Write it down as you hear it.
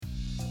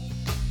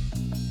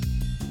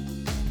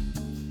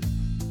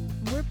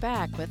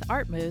back with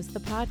ArtMoves, the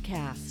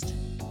podcast.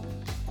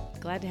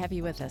 Glad to have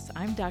you with us.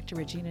 I'm Dr.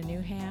 Regina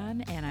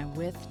Newhan, and I'm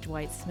with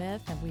Dwight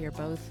Smith, and we are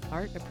both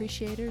art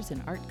appreciators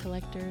and art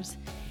collectors,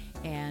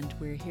 and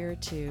we're here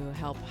to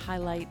help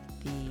highlight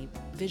the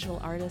visual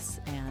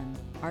artists and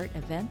art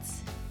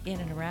events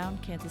in and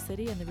around Kansas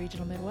City and the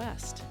regional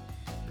Midwest.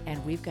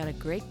 And we've got a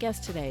great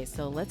guest today,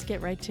 so let's get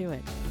right to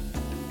it.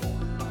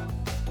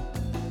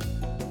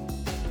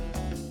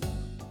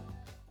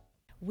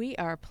 We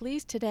are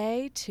pleased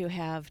today to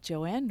have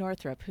JoAnne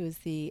Northrup, who is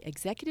the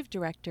Executive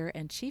Director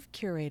and Chief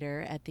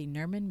Curator at the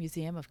Nerman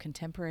Museum of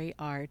Contemporary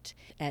Art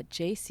at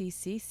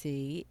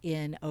JCCC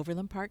in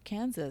Overland Park,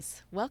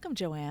 Kansas. Welcome,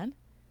 JoAnne.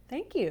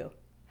 Thank you.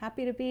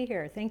 Happy to be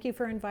here. Thank you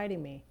for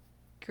inviting me.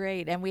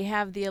 Great. And we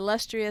have the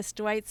illustrious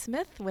Dwight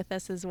Smith with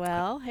us as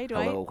well. Hey,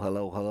 Dwight.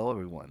 Hello,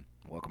 everyone.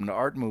 Welcome to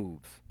ArtMoves.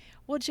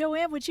 Well,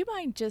 JoAnne, would you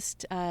mind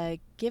just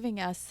giving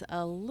us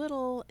a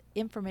little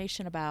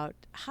information about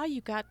how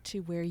you got to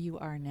where you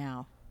are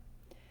now?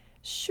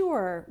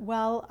 Sure.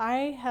 Well,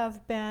 I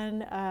have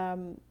been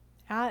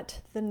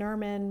at the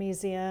Nerman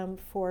Museum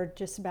for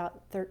just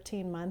about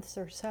 13 months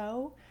or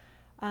so.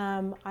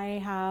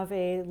 I have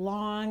a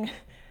long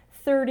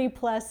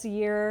 30-plus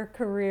year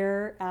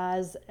career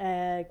as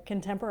a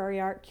contemporary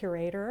art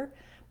curator,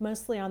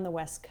 mostly on the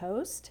West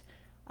Coast.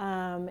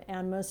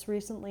 And most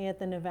recently at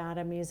the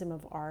Nevada Museum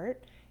of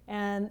Art.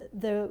 And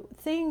the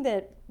thing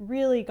that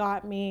really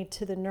got me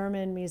to the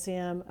Nerman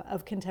Museum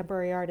of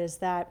Contemporary Art is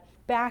that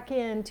back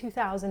in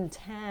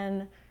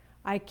 2010,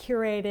 I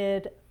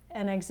curated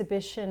an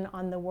exhibition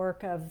on the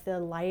work of the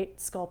light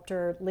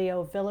sculptor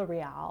Leo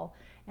Villarreal,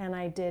 and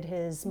I did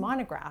his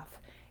monograph.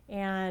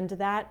 And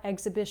that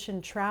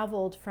exhibition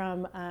traveled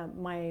from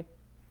my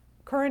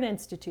current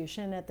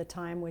institution at the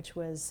time, which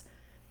was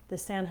the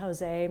San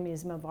Jose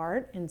Museum of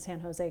Art in San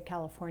Jose,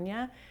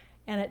 California.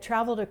 And it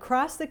traveled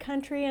across the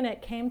country, and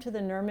it came to the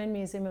Nerman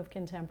Museum of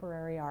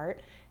Contemporary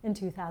Art in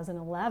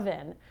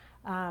 2011.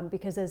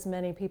 Because as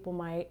many people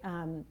might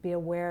be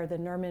aware, the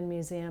Nerman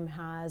Museum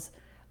has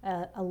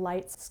a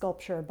light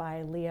sculpture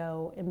by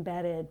Leo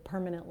embedded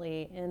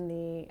permanently in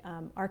the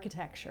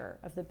architecture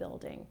of the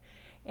building.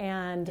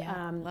 And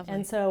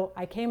so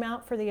I came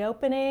out for the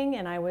opening,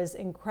 and I was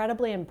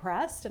incredibly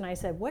impressed. And I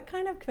said, what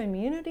kind of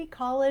community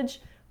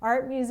college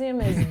art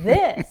museum is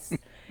this?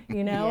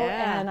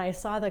 Yeah. And I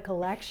saw the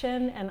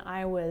collection, and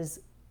I was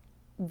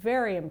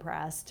very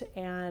impressed.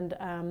 And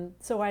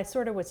so I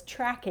sort of was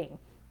tracking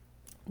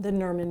the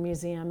Nerman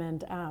Museum.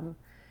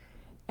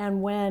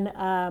 And when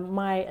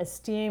my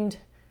esteemed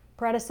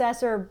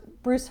predecessor,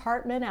 Bruce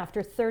Hartman,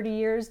 after 30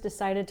 years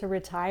decided to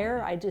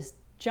retire, I just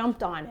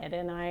jumped on it,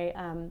 and I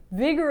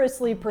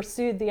vigorously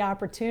pursued the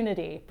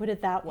opportunity, put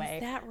it that way.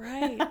 Is that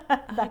right?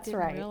 That's I didn't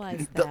right.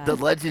 realize that. The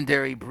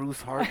legendary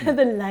Bruce Hartman.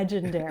 The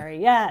legendary,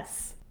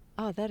 yes.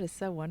 Oh, that is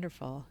so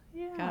wonderful.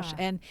 Yeah. Gosh.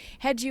 And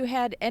had you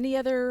had any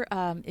other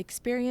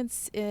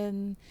experience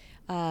in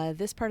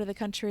this part of the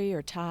country,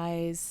 or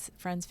ties,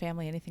 friends,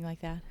 family, anything like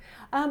that?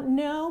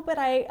 No, but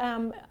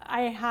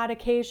I had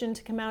occasion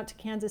to come out to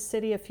Kansas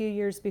City a few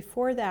years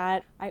before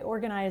that. I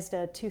organized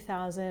a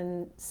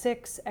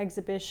 2006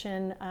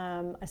 exhibition,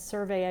 a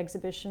survey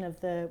exhibition of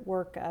the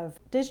work of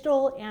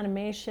digital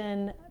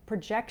animation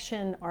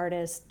projection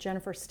artist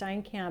Jennifer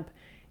Steinkamp,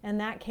 and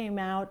that came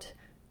out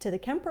to the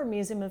Kemper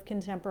Museum of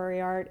Contemporary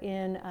Art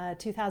in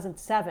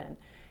 2007.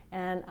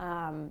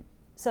 And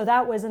so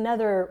that was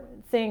another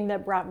thing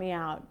that brought me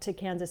out to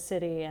Kansas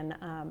City, and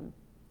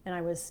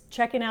I was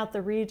checking out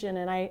the region,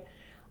 and I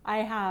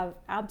have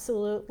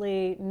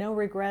absolutely no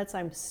regrets.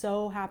 I'm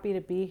so happy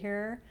to be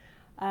here,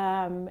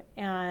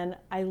 and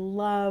I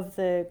love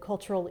the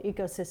cultural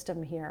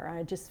ecosystem here.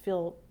 I just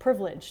feel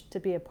privileged to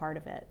be a part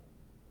of it.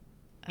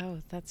 Oh,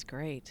 that's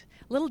great.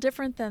 A little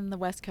different than the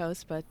West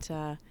Coast, but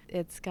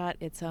it's got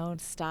its own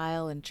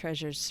style and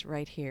treasures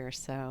right here.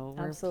 So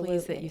we're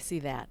pleased that you see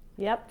that.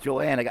 Yep.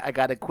 JoAnne, I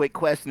got a quick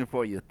question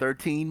for you.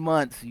 13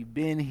 months you've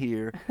been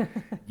here.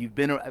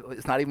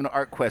 It's not even an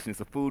art question, it's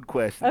a food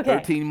question. Okay.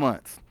 13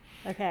 months.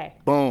 Okay.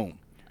 Boom.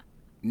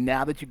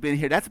 Now that you've been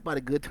here, that's about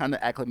a good time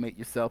to acclimate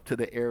yourself to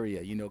the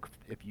area.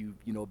 If you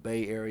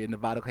Bay Area,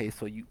 Nevada, okay,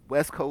 so you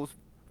West Coast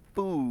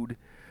food,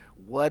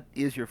 what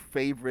is your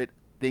favorite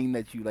thing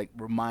that you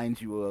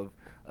reminds you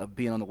of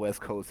being on the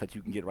West Coast that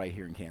you can get right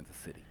here in Kansas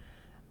City?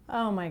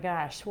 Oh my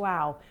gosh,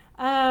 wow.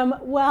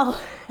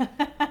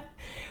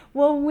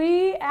 Well,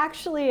 we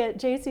actually at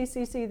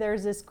JCCC,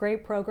 there's this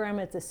great program.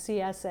 It's a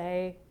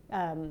CSA,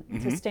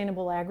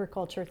 Sustainable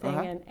Agriculture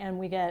thing, and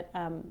we get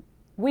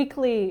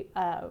weekly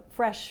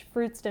fresh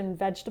fruits and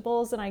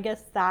vegetables, and I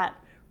guess that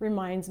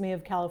reminds me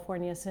of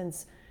California,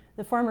 since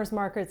the farmers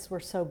markets were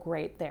so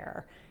great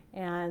there.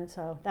 And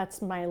so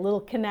that's my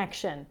little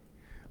connection.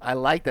 I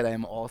like that.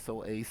 I'm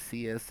also a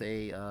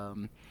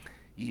CSA,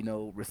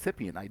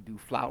 recipient. I do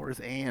flowers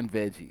and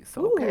veggies.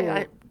 So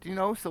okay,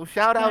 so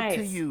shout out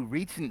to you,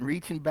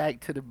 reaching back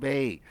to the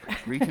Bay,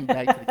 reaching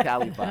back to the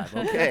Cali vibe.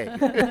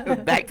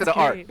 Okay, back to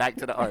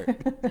the art.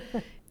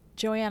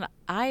 JoAnne,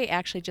 I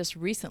actually just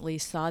recently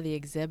saw the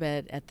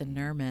exhibit at the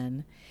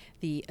Nerman,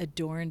 the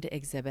Adorned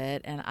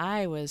exhibit, and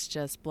I was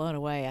just blown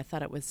away. I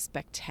thought it was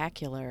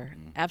spectacular,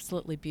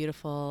 absolutely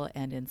beautiful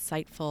and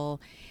insightful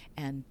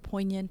and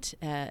poignant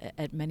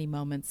at many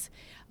moments.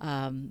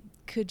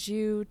 Could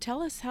you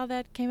tell us how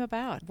that came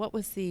about? What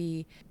was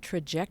the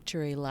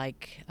trajectory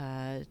like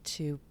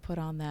to put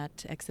on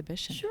that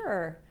exhibition?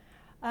 Sure.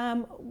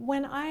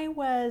 When I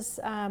was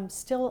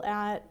still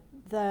at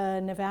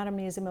the Nevada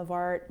Museum of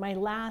Art, my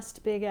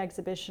last big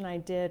exhibition I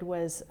did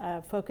was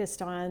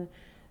focused on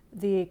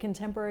the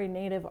contemporary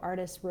native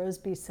artist Rose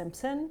B.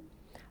 Simpson,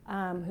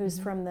 who's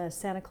from the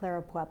Santa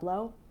Clara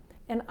Pueblo.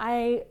 And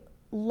I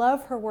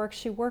love her work.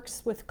 She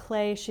works with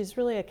clay. She's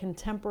really a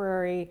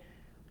contemporary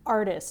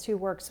artist who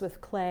works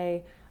with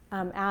clay,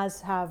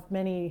 as have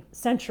many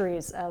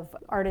centuries of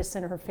artists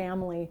in her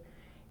family.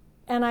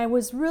 And I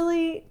was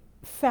really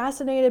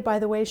fascinated by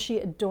the way she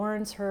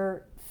adorns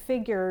her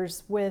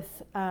figures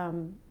with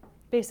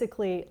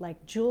basically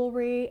like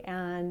jewelry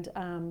and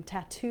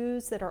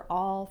tattoos that are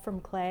all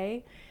from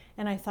clay.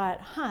 And I thought,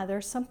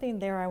 there's something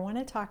there. I want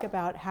to talk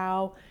about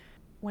how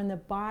when the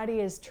body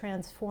is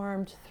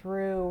transformed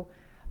through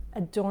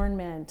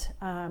adornment,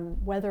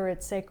 whether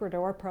it's sacred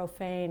or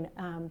profane,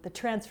 the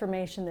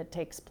transformation that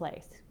takes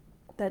place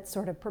that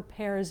sort of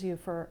prepares you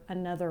for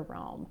another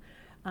realm,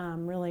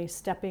 really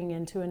stepping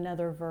into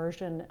another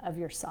version of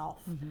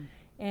yourself.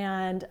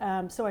 And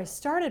so I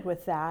started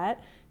with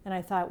that, and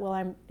I thought,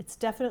 well, it's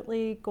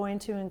definitely going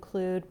to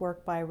include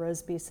work by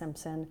Rose B.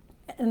 Simpson.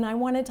 And I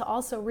wanted to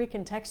also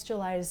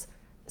recontextualize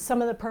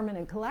some of the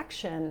permanent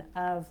collection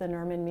of the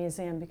Nerman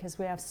Museum, because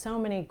we have so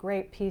many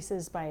great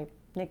pieces by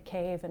Nick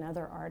Cave and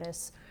other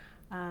artists,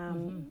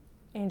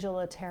 Angel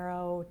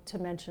Otero, to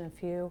mention a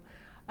few.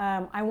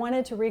 I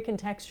wanted to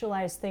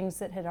recontextualize things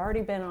that had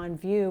already been on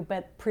view,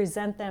 but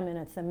present them in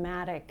a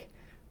thematic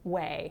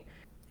way.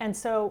 And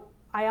so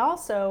I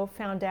also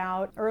found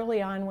out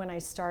early on when I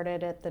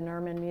started at the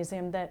Nerman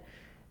Museum that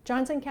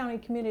Johnson County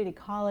Community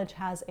College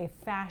has a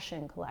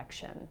fashion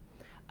collection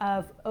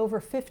of over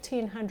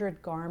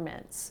 1,500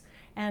 garments.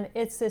 And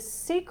it's this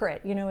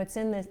secret, it's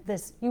in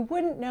this, you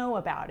wouldn't know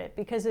about it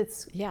because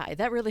it's... Yeah,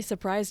 that really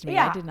surprised me.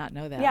 Yeah, I did not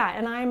know that. Yeah,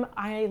 and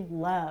I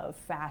love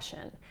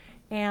fashion.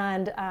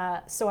 And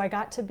so I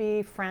got to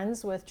be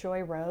friends with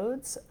Joy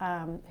Rhodes,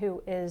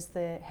 who is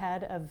the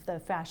head of the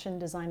fashion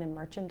design and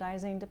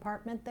merchandising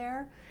department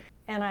there.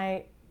 And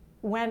I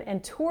went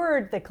and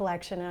toured the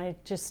collection, and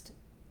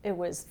it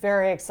was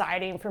very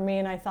exciting for me.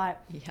 And I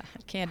thought, yeah,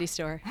 candy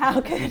store.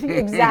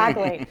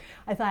 Exactly.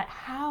 I thought,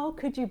 how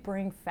could you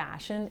bring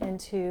fashion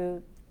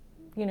into,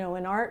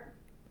 an art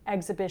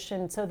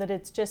exhibition so that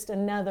it's just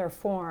another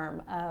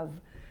form of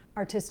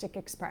artistic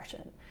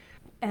expression?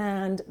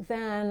 And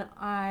then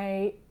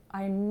I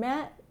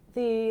met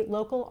the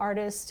local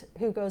artist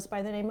who goes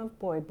by the name of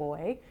Boy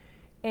Boy,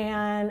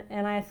 and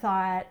I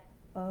thought,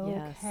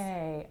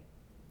 okay. Yes.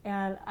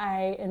 And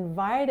I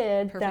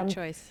invited them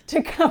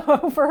to come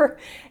over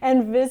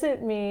and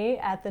visit me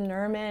at the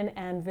Nerman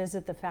and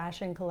visit the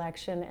fashion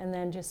collection. And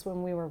then just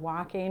when we were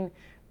walking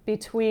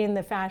between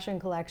the fashion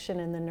collection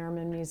and the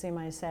Nerman Museum,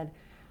 I said,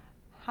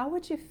 how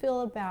would you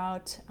feel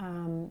about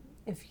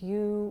if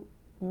you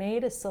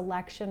made a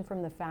selection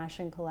from the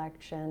fashion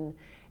collection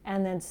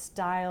and then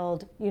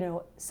styled,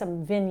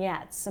 some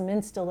vignettes, some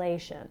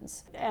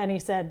installations? And he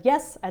said,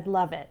 yes, I'd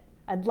love it.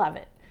 I'd love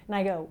it. And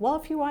I go, well,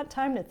 if you want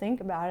time to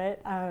think about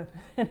it. And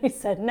he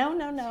said, no.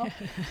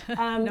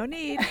 No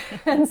need.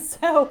 and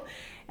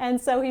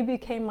so he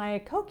became my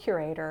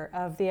co-curator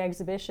of the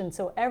exhibition.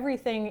 So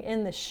everything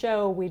in the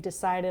show we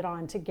decided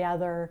on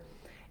together.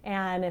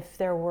 And if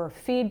there were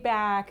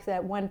feedback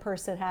that one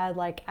person had,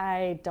 like,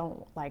 I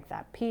don't like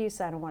that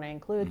piece, I don't want to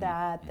include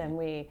that, then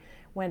we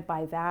went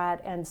by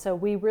that. And so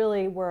we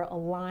really were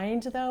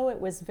aligned, though. It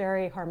was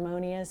very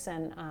harmonious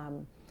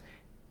and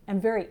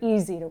very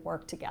easy to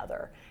work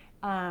together.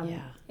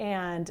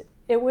 And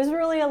it was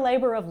really a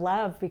labor of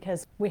love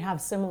because we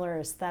have similar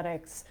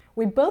aesthetics.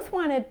 We both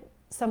wanted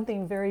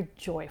something very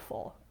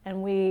joyful,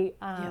 and we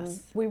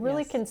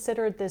really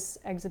considered this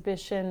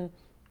exhibition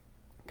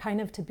kind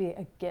of to be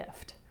a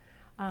gift.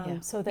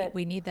 So that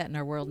we need that in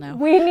our world now.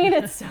 We need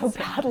it so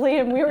badly,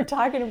 and we were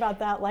talking about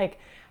that, like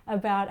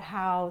about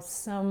how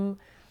some,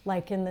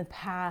 like in the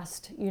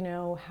past,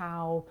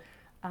 how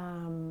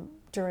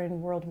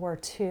during World War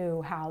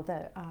II, how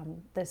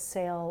the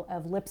sale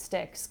of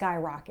lipstick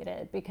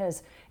skyrocketed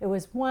because it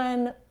was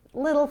one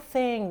little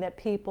thing that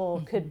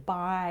people could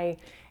buy,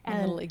 and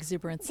a little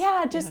exuberance.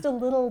 Yeah, just a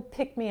little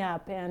pick me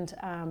up, and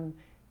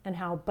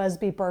how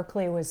Busby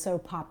Berkeley was so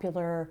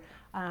popular,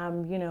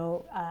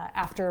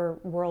 after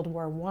World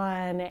War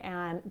I,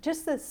 and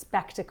just the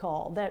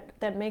spectacle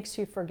that makes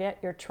you forget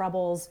your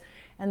troubles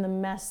and the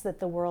mess that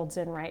the world's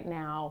in right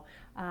now,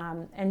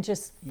 and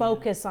just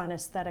focus on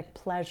aesthetic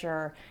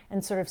pleasure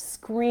and sort of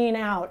screen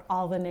out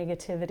all the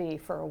negativity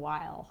for a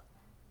while.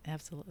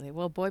 Absolutely.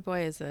 Well, Boy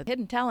Boy is a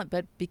hidden talent,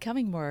 but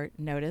becoming more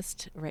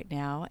noticed right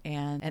now,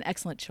 and an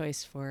excellent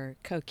choice for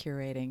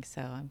co-curating.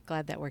 So I'm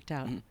glad that worked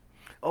out.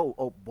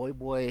 Boy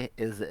Boy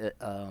is a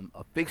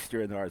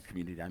fixture in the arts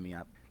community. I mean,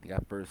 I think I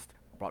first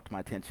brought to my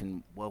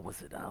attention, what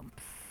was it?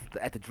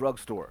 At the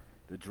drugstore.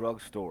 The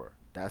drugstore.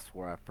 That's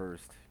where I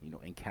first,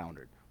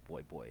 encountered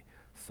Boy Boy.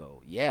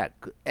 So yeah,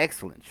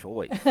 excellent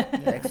choice.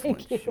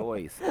 Excellent Thank you.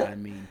 choice. I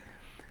mean,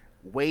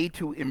 way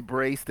to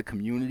embrace the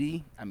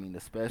community. I mean,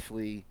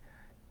 especially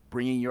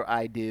bringing your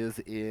ideas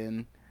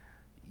in,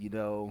 you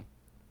know,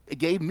 it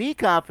gave me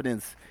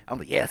confidence. I'm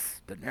like,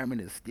 yes, the Nerman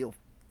is still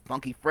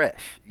funky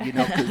fresh,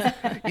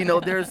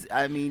 because there's,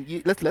 I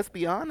mean, let's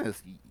be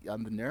honest. The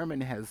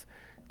Nerman has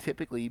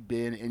typically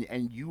been,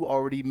 and you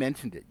already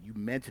mentioned it. You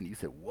mentioned it. You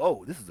said,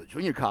 "Whoa, this is a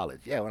junior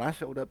college." Yeah, when I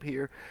showed up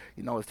here,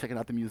 I was checking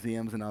out the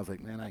museums, and I was like,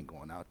 "Man, I ain't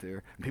going out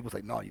there." And people was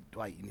like, "No,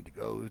 Dwight, you need to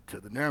go to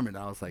the Nerman."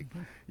 I was like,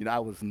 I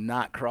was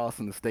not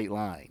crossing the state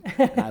line,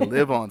 and I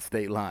live on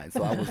state line,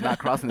 so I was not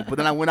crossing it. But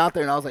then I went out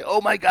there, and I was like, "Oh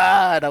my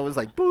God!" I was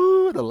like,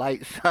 "Boo!" The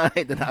light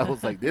shined, and I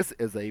was like, "This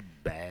is a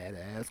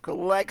badass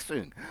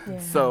collection." Yeah.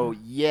 So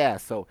yeah,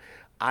 so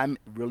I'm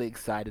really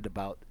excited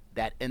about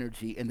that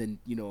energy, and then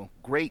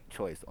great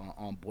choice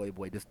on Boy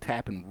Boy, just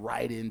tapping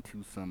right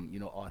into some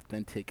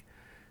authentic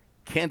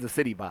Kansas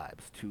City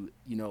vibes to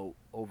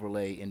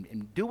overlay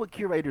and do what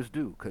curators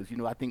do, because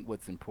I think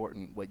what's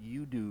important, what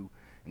you do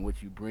and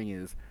what you bring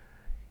is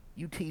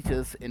you teach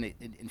us and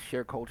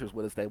share cultures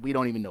with us that we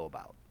don't even know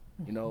about.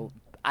 You know,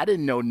 I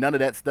didn't know none of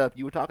that stuff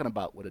you were talking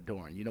about with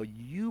Adorn.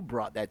 You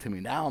brought that to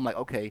me. Now I'm like,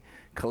 okay,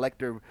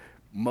 collector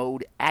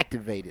mode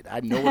activated.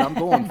 I know what I'm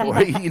going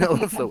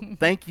for. So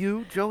thank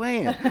you,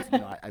 JoAnne.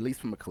 At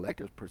least from a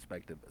collector's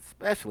perspective,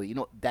 especially,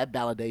 that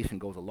validation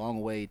goes a long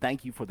way.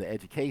 Thank you for the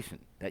education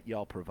that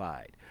y'all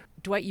provide.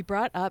 Dwight, you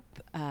brought up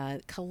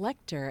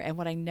collector, and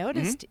what I Hmm.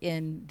 noticed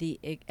in the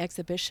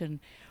exhibition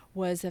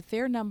was a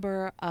fair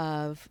number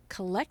of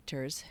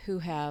collectors who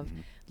have Hmm.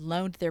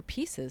 loaned their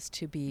pieces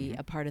to be Hmm.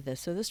 a part of this.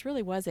 So this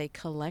really was a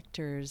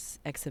collector's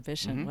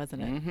exhibition, Hmm.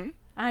 wasn't it? Hmm.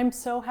 I'm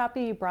so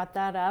happy you brought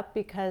that up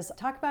because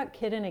talk about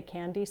kid in a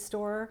candy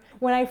store.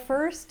 When I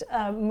first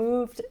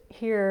moved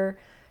here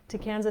to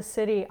Kansas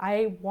City,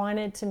 I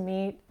wanted to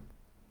meet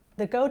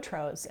the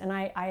Gotros, and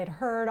I had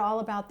heard all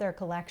about their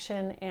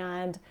collection,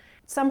 and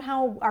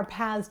somehow our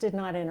paths did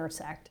not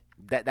intersect.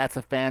 That's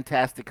a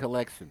fantastic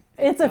collection.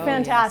 It It's a Oh, is.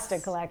 fantastic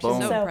yes. collection. So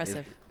Boom. So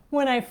impressive.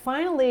 when I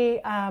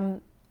finally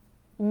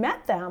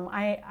met them,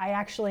 I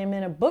actually am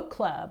in a book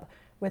club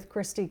with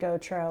Christy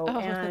Gotro, Oh,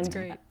 that's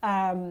great.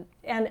 and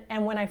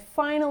when I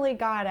finally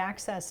got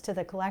access to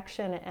the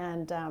collection,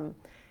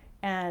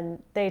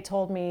 and they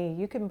told me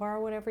you can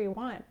borrow whatever you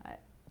want.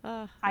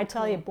 How I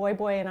tell you, cool. Boy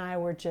Boy and I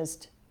were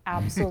just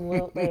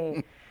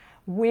absolutely,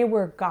 we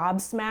were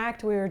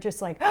gobsmacked. We were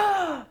just like,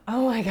 oh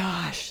my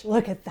gosh,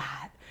 look at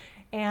that.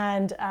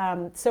 And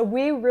so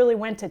we really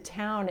went to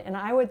town. And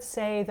I would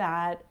say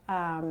that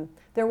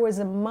there was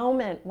a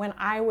moment when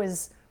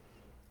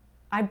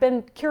I've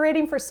been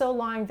curating for so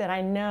long that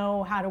I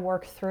know how to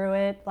work through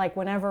it. Like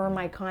whenever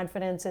my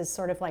confidence is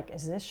sort of like,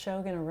 is this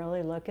show going to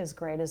really look as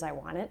great as I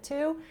want it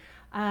to?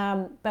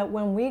 But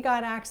when we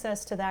got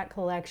access to that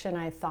collection,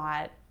 I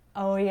thought,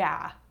 oh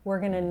yeah,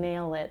 we're going to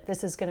nail it.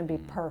 This is going to be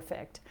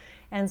perfect.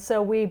 And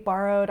so we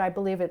borrowed, I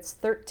believe it's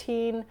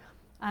 13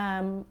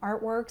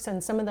 artworks,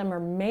 and some of them are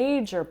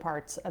major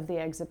parts of the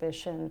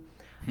exhibition.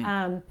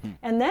 And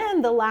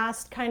then the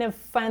last kind of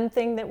fun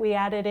thing that we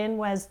added in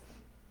was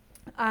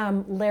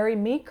Larry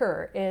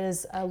Meeker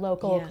is a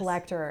local Yes.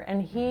 collector,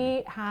 and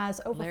he has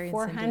over Larry and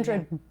Cindy, yeah.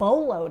 400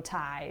 bolo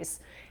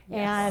ties.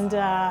 Yes.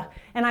 Wow.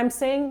 And I'm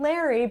saying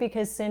Larry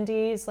because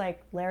Cindy's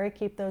like, Larry,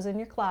 keep those in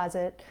your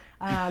closet.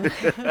 Um,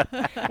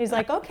 he's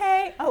like,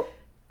 okay. Oh,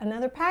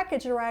 another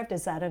package arrived.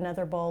 Is that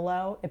another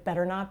bolo? It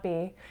better not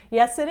be.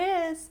 Yes, it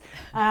is.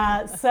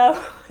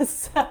 So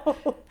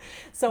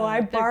I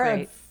They're borrowed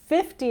great.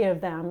 50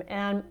 of them,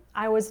 and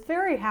I was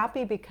very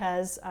happy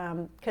because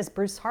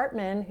Bruce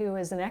Hartman, who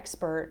is an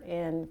expert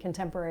in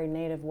contemporary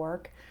Native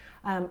work,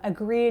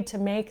 agreed to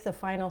make the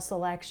final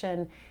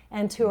selection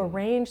and to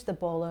arrange the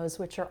bolos,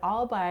 which are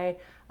all by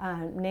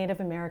Native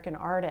American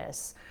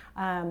artists,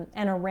 and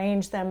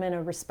arrange them in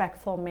a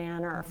respectful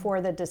manner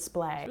for the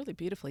display. It's really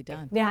beautifully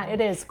done. Yeah,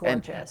 it is And I,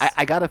 gorgeous.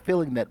 I got a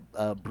feeling that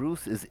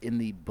Bruce is in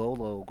the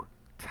Bolo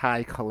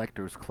Tie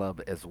Collectors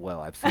Club as well.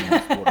 I've seen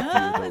him sport a few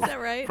of Is those that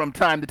right? from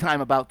time to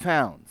time about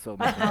town. So,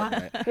 Mr.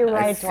 Hartman, You're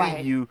I right, see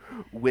Dwight. you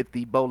with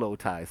the Bolo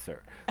tie, sir.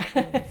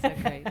 So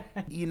great.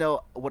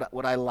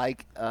 What I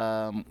like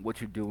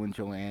what you're doing,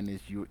 JoAnne,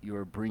 is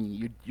you're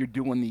bringing you're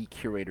doing the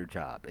curator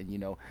job,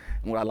 and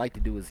what I like to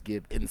do is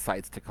give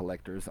insights to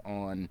collectors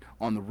on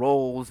the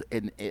roles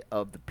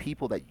of the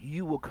people that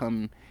you will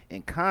come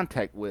in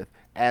contact with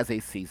as a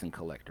seasoned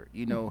collector.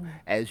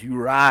 As you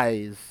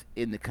rise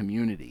in the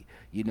community,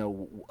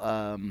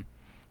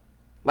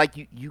 like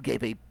you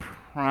gave a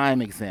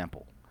prime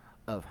example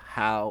of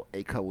how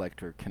a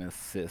collector can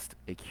assist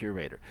a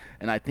curator.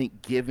 And I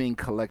think giving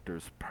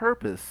collectors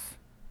purpose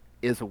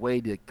is a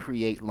way to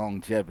create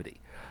longevity.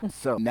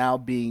 So now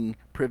being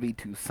privy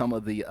to some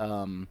of the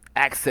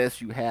access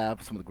you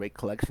have, some of the great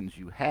collections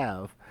you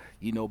have,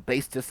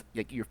 based just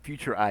like your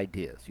future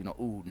ideas.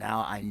 Ooh,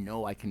 now I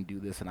know I can do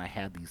this, and I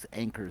have these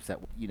anchors that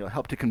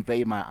help to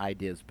convey my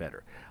ideas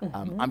better.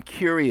 I'm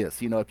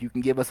curious, if you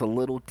can give us a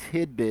little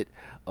tidbit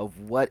of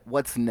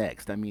what's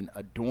next. I mean,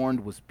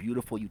 Adorned was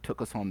beautiful. You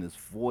took us on this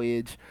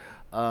voyage.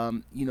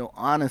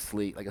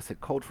 Honestly, like I said,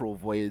 cultural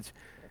voyage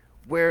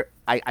where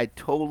I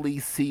totally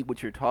see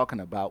what you're talking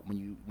about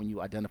when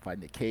you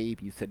identified the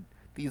cave. You said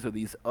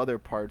these other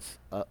parts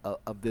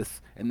of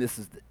this, and this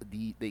is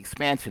the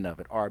expansion of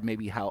it, or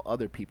maybe how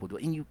other people do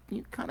it. And you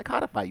kind of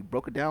codify, you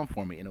broke it down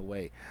for me in a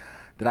way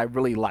that I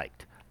really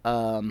liked.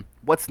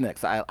 What's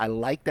next? I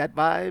like that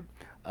vibe.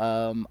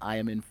 I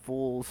am in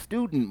full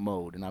student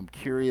mode, and I'm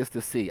curious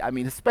to see. I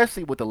mean,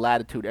 especially with the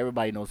latitude,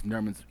 everybody knows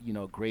Nerman's,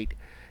 great,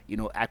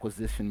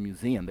 acquisition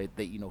museum.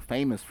 They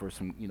famous for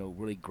some,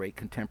 really great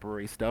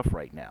contemporary stuff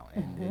right now.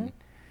 And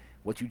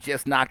what you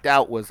just knocked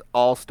out was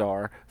All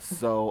Star.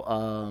 So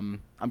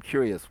I'm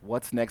curious,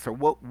 what's next, or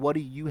what do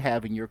you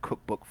have in your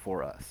cookbook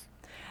for us?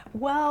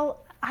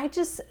 Well, I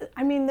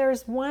mean,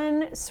 there's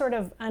one sort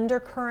of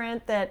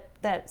undercurrent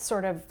that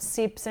sort of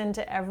seeps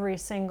into every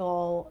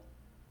single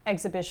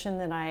exhibition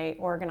that I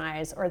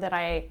organize, or that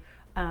I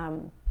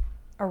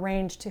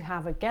arrange to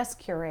have a guest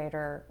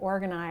curator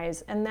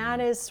organize, and that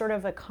is sort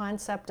of a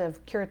concept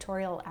of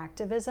curatorial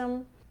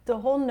activism. The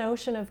whole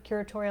notion of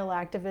curatorial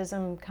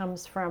activism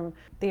comes from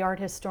the art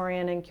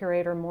historian and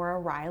curator Maura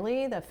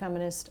Riley, the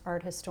feminist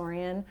art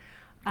historian.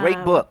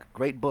 Great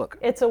book.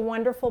 It's a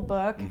wonderful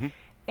book,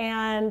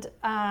 and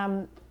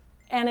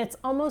it's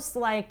almost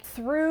like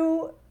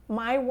through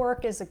my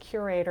work as a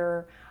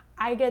curator,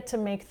 I get to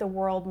make the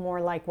world more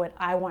like what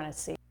I want to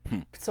see.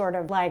 Sort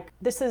of like,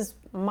 this is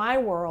my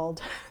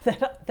world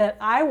that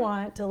I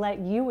want to let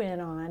you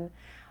in on,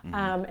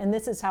 and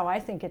this is how I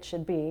think it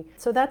should be.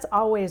 So that's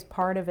always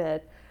part of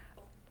it.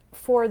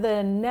 For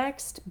the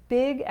next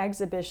big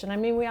exhibition, I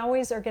mean, we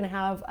always are going to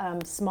have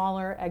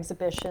smaller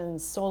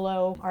exhibitions,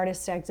 solo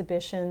artist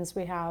exhibitions.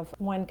 We have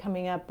one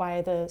coming up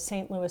by the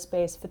St.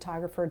 Louis-based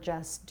photographer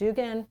Jess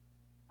Dugan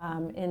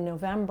in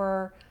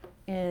November.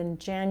 In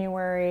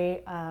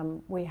January,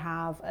 we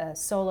have a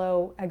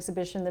solo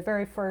exhibition, the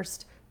very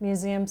first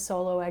museum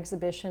solo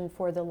exhibition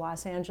for the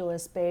Los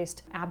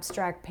Angeles-based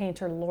abstract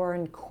painter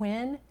Lauren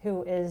Quinn,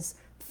 who is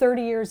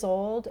 30 years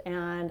old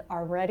and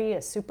already a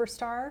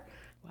superstar.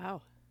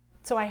 Wow.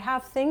 So I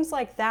have things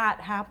like that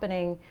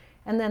happening.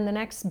 And then the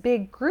next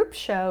big group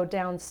show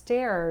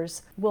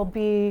downstairs will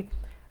be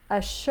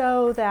a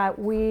show that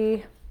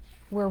we're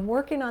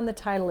working on the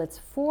title. It's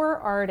 4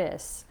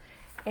 artists.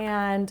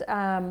 And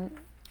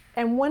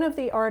one of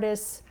the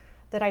artists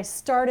that I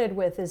started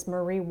with is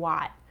Marie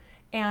Watt.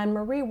 And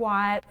Marie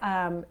Watt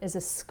is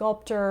a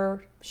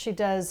sculptor. She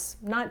does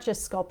not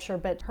just sculpture,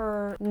 but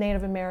her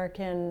Native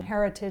American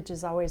heritage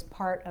is always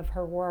part of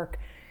her work.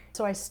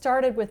 So I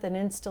started with an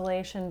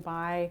installation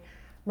by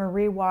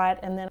Marie Watt,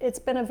 and then it's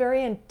been a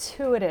very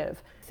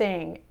intuitive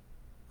thing.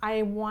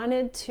 I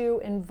wanted to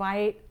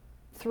invite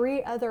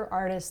 3 other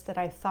artists that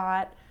I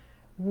thought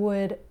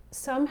would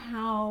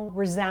somehow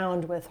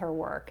resound with her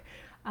work.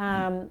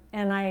 And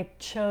I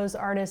chose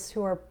artists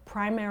who are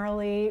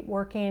primarily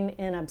working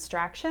in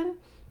abstraction,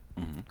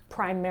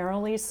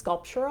 primarily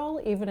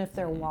sculptural, even if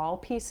they're wall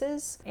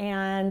pieces.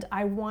 And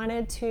I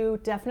wanted to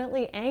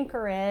definitely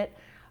anchor it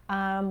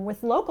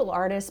with local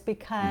artists,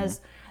 because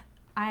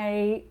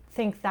I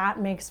think that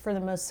makes for the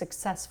most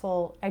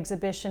successful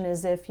exhibition,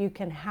 is if you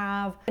can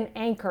have an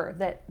anchor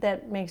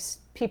that makes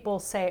people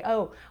say,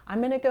 oh, I'm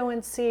going to go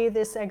and see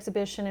this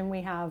exhibition. And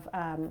we have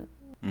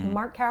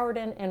Mark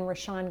Cowardin and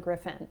Rashawn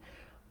Griffin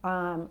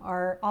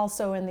are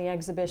also in the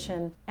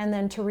exhibition, and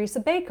then Teresa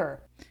Baker.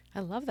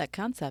 I love that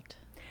concept.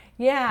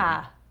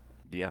 Yeah.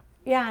 Yeah.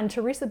 Yeah, and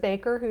Teresa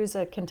Baker, who's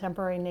a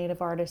contemporary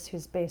Native artist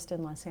who's based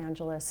in Los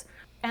Angeles.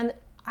 And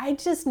I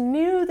just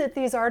knew that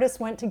these artists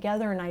went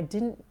together, and I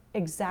didn't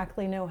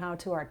exactly know how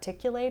to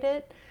articulate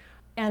it.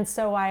 And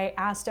so I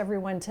asked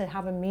everyone to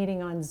have a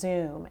meeting on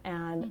Zoom.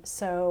 And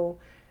so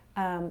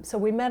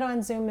we met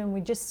on Zoom, and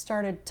we just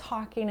started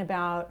talking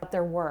about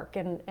their work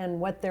and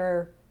what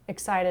they're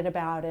excited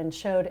about, and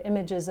showed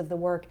images of the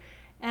work.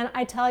 And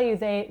I tell you,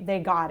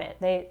 they got it.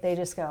 They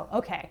just go,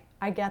 okay,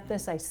 I get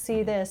this, I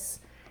see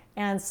this.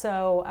 And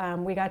so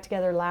we got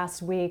together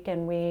last week,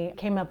 and we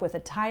came up with a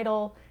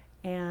title,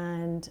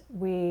 and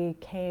we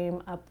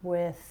came up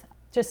with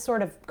just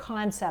sort of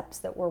concepts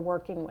that we're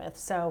working with.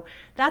 So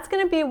that's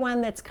going to be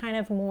one that's kind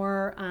of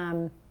more...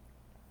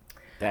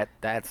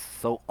 That's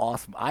so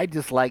awesome. I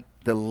just like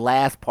the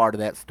last part of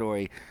that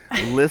story,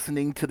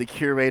 listening to the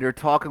curator,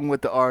 talking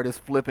with the artist,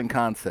 flipping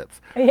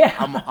concepts. Yeah.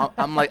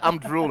 I'm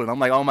drooling. I'm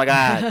like, oh my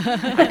God.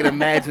 I can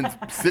imagine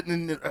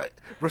sitting in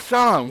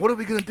Rashawn, what are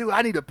we gonna do?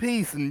 I need a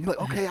piece. And you're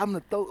like, okay, I'm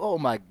gonna throw. Oh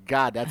my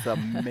God, that's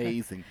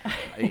amazing.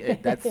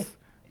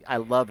 I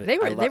love it. They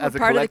were as a part of the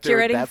collector,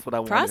 curating that's what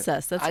I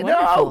process. That's I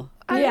wonderful.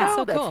 I Yeah. know.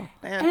 So That's cool.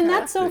 fantastic. And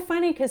that's so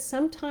funny, because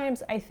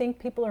sometimes I think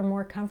people are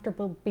more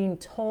comfortable being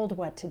told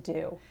what to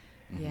do.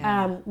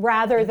 Yeah.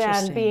 rather than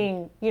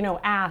Interesting. being,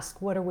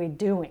 asked, what are we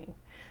doing?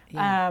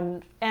 Yeah.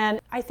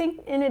 And I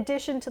think in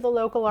addition to the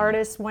local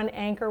artists, one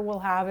anchor we'll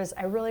have is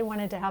I really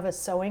wanted to have a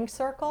sewing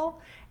circle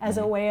as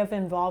a way of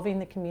involving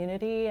the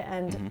community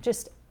and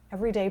just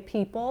everyday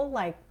people,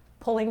 like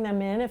pulling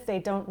them in if they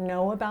don't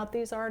know about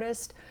these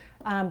artists,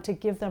 to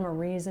give them a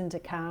reason to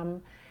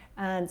come.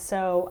 And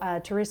so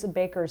Teresa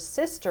Baker's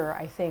sister,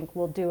 I think,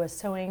 will do a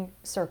sewing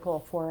circle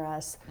for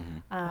us.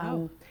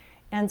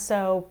 And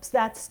so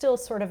that's still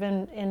sort of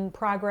in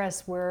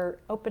progress. We're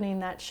opening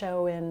that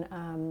show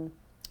in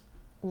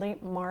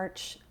late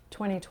March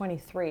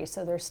 2023,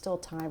 so there's still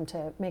time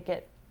to make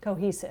it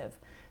cohesive.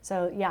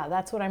 So yeah,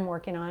 that's what I'm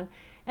working on.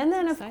 And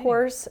then Exciting. of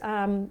course,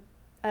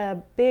 a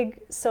big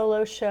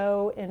solo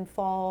show in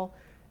fall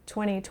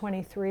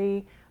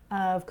 2023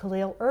 of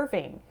Khalil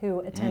Irving, who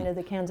attended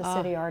the Kansas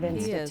City Art He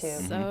Institute.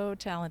 is so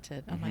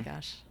talented. Oh my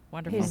gosh.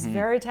 Wonderful. He's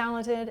very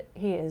talented.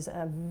 He is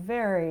a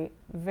very,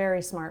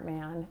 very smart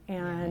man.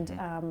 And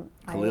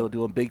Khalil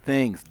doing big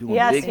things, doing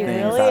Yes, big he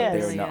things really out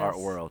is. there in the Yes. art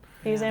world.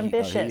 he's Yeah.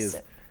 ambitious.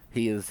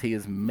 He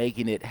is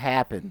making it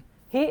happen.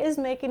 He is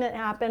making it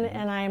happen,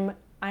 and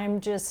I'm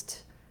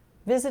just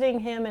visiting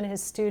him in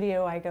his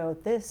studio. I go,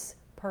 this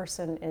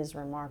person is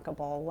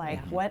remarkable. Like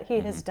what he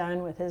has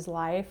done with his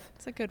life.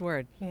 It's a good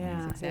word.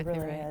 Yeah, That's exactly it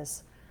really right.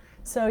 is.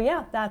 So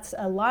yeah, that's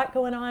a lot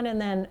going on. And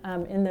then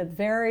in the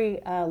very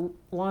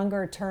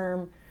longer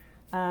term,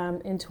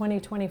 in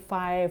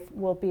 2025,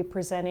 we'll be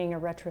presenting a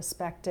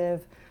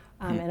retrospective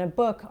and a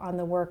book on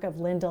the work of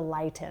Linda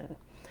Lighton.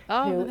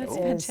 Oh, who that's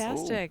is-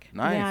 fantastic.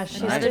 Nice. Yeah,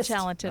 she's Another just-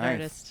 talented Nice.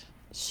 artist.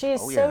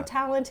 She's Oh, so yeah.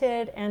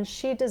 talented, and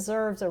she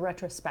deserves a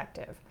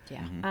retrospective.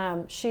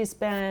 Yeah. She's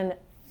been,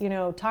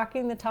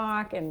 talking the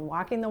talk and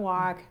walking the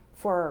walk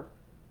for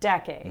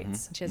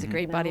decades. She has a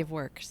great body of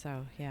work,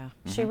 so yeah.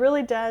 She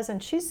really does,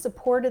 and she's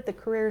supported the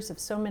careers of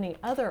so many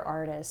other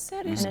artists.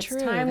 That is and true.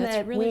 It's time That's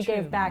that really we true.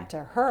 gave back to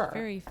her.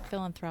 Very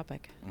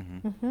philanthropic.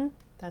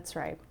 That's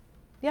right.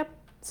 Yep.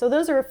 So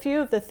those are a few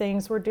of the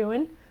things we're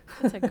doing.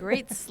 It's a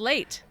great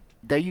slate.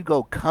 There you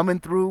go, coming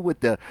through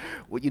with I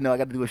got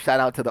to do a shout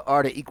out to the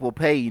art of equal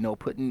pay,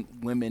 putting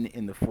women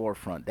in the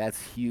forefront.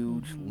 That's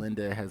huge.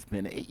 Linda has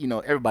been,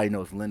 everybody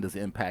knows Linda's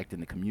impact in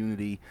the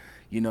community,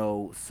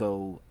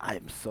 so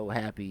I'm so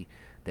happy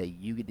that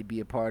you get to be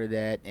a part of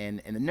that.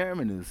 And the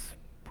Nerman is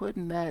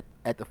putting that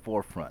at the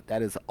forefront.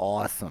 That is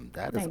awesome.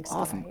 That is Thanks,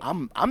 awesome.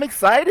 Dwight. I'm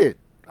excited.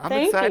 I'm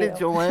Thank excited,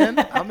 you.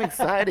 JoAnne. I'm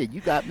excited.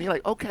 You got me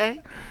like, okay.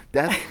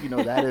 That's,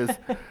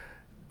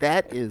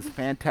 that is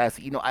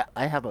fantastic.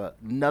 I have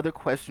another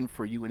question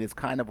for you, and it's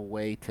kind of a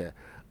way to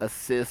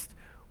assist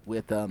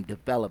with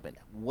development.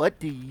 What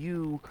do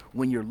you,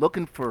 when you're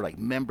looking for like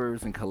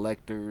members and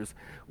collectors,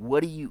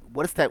 what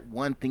is that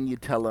one thing you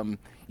tell them?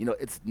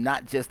 It's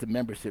not just a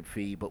membership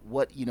fee, but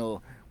what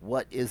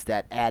is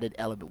that added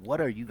element?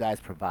 What are you guys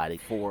providing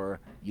for,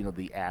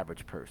 the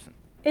average person?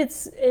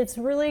 It's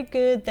really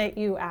good that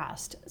you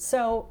asked.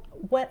 So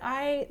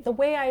the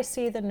way I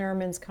see the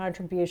Nerman's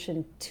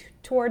contribution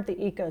toward the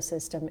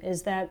ecosystem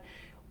is that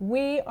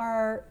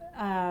we're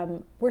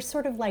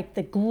sort of like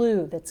the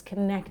glue that's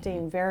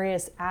connecting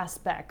various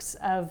aspects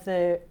of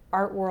the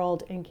art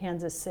world in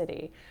Kansas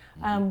City.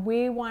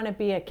 We want to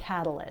be a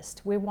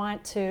catalyst. We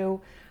want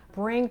to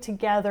bring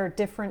together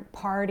different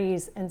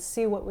parties and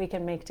see what we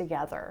can make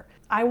together.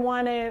 I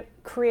want to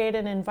create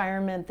an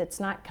environment that's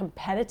not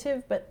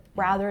competitive, but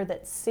rather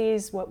that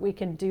sees what we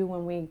can do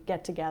when we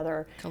get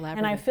together.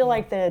 And I feel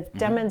like the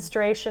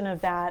demonstration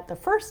of that, the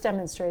first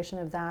demonstration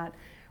of that,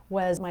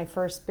 was my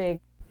first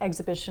big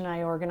exhibition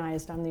I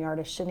organized on the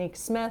artist Shanique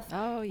Smith.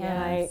 Oh, And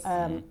yes.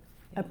 I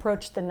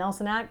approached the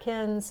Nelson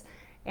Atkins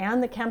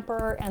and the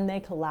Kemper, and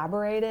they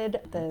collaborated.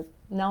 The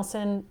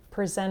Nelson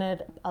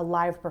presented a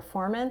live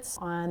performance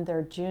on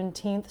their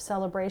Juneteenth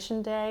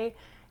celebration day,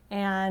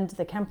 and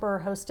the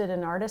Kemper hosted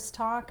an artist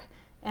talk.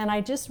 And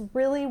I just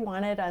really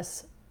wanted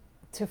us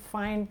to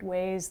find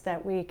ways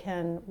that we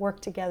can work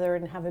together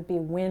and have it be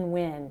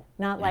win-win.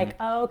 Not like,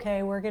 oh,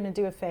 okay, we're going to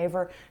do a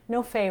favor.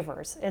 No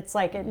favors. It's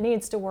like it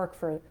needs to work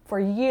for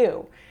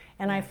you.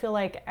 And I feel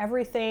like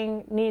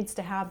everything needs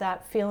to have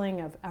that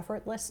feeling of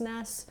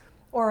effortlessness,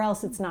 or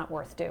else it's not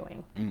worth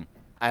doing.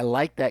 I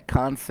like that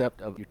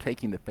concept of you're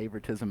taking the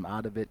favoritism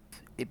out of it.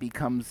 It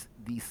becomes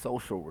the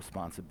social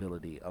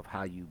responsibility of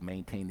how you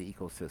maintain the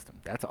ecosystem.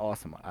 That's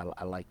awesome.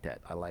 I like that.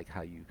 I like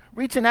how you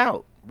reaching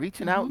out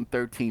in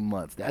 13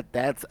 months.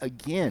 That's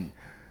again,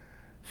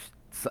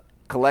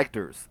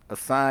 collectors, a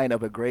sign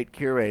of a great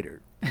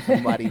curator,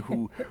 somebody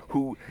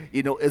who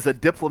is a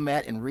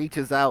diplomat and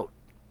reaches out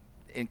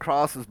and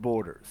crosses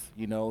borders.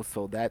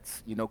 So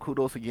that's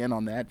kudos again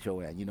on that,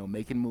 JoAnne.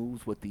 Making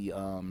moves with the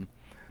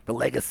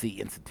legacy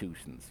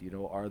institutions,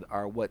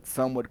 are what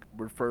some would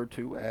refer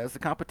to as a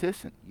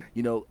competition.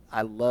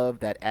 I love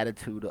that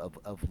attitude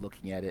of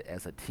looking at it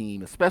as a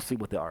team, especially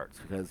with the arts,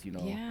 because,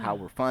 how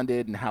we're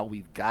funded and how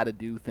we've got to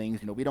do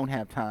things. We don't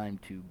have time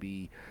to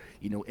be,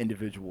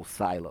 individual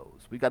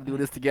silos. We got to do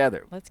this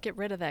together. Let's get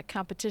rid of that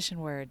competition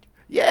word.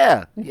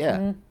 Yeah.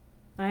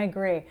 I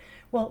agree.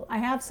 Well, I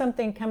have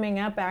something coming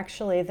up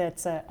actually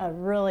that's a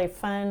really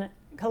fun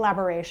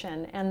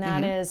collaboration, and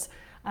that is,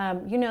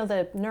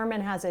 the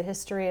Nerman has a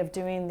history of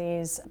doing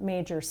these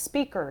major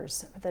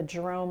speakers, the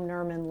Jerome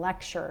Nerman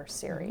Lecture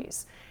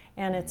Series,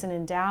 and it's an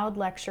endowed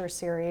lecture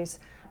series.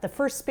 The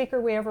first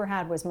speaker we ever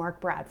had was Mark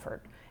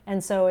Bradford.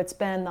 And so it's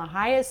been the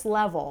highest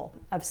level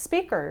of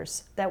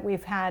speakers that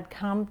we've had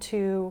come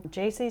to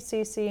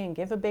JCCC and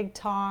give a big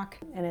talk,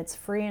 and it's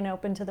free and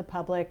open to the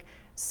public.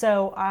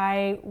 So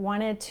I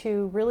wanted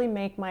to really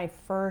make my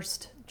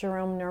first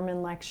Jerome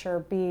Nerman lecture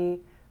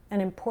be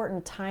an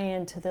important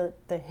tie-in to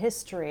the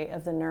history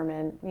of the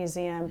Nerman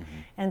Museum.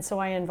 And so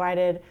I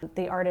invited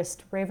the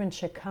artist Raven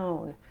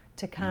Chacon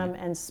to come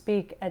and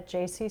speak at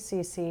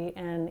JCCC,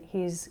 and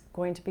he's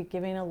going to be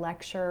giving a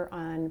lecture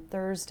on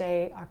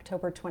Thursday,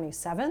 October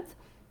 27th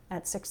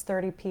at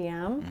 6:30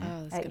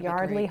 p.m. at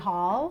Yardley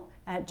Hall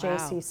at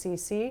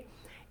JCCC.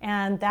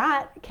 And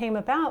that came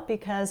about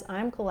because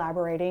I'm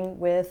collaborating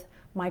with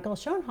Michael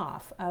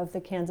Schoenhoff of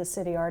the Kansas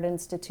City Art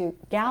Institute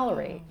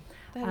Gallery.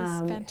 That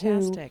is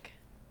fantastic.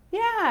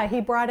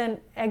 He brought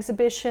an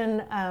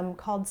exhibition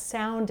called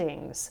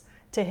Soundings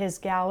to his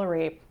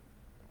gallery.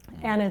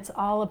 And it's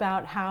all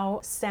about how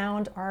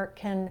sound art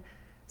can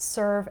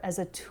serve as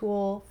a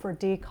tool for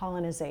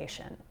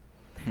decolonization.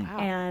 Wow.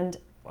 And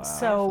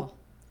so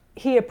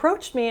he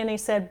approached me and he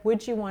said,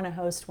 would you want to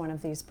host one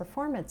of these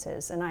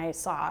performances? And I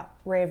saw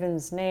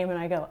Raven's name and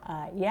I go,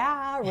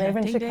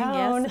 Raven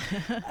Chacon.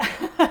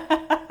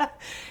 Yes.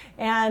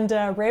 And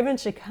Raven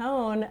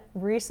Chacon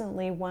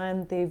recently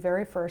won the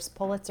very first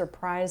Pulitzer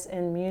Prize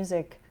in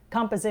Music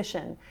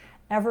Composition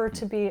ever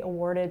to be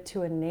awarded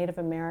to a Native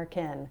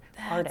American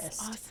artist.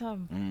 That's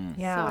awesome.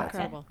 Yeah. So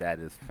incredible. That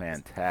is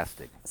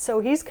fantastic. So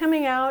he's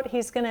coming out,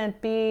 he's going to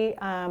be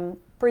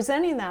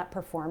presenting that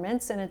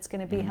performance, and it's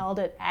going to be held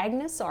at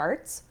Agnes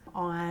Arts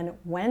on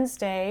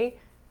Wednesday,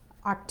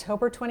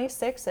 October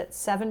 26th at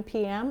 7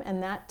 p.m.,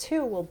 and that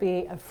too will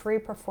be a free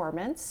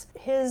performance.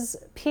 His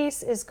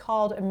piece is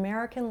called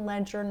American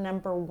Ledger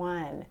Number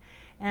 1,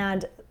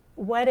 and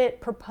what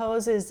it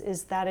proposes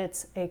is that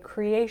it's a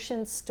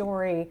creation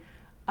story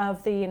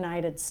of the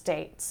United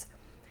States.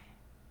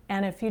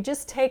 And if you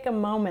just take a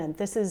moment,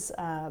 this is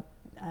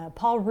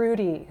Paul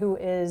Rudy, who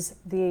is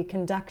the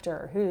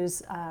conductor,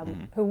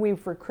 who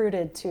we've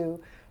recruited to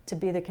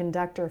be the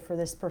conductor for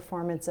this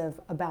performance of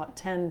about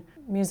 10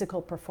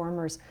 musical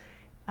performers.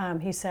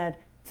 He said,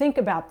 think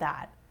about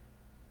that.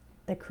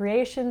 The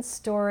creation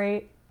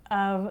story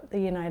of the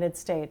United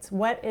States.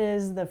 What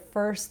is the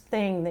first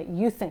thing that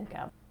you think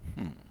of?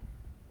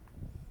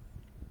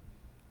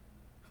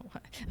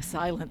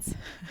 Silence.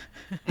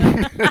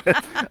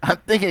 I'm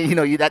thinking,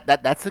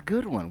 that's a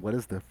good one. What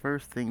is the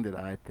first thing that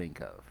I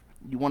think of?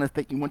 You want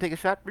to take a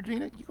shot,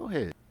 Regina? You go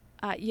ahead.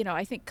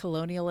 I think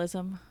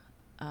colonialism,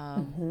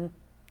 and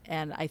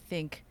I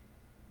think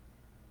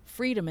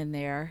freedom in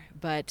there,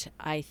 but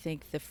I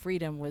think the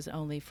freedom was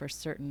only for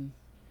certain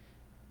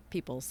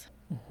peoples.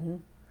 How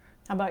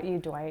about you,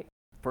 Dwight?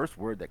 First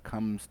word that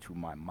comes to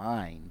my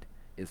mind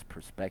is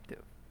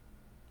perspective.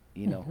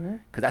 Because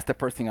that's the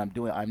first thing I'm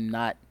doing. I'm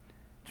not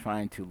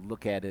trying to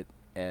look at it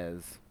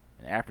as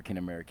an African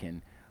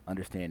American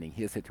understanding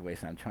his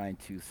situation. I'm trying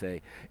to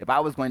say, if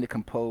I was going to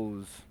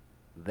compose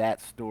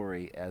that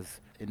story as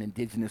an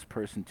indigenous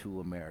person to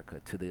America,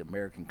 to the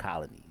American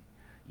colony,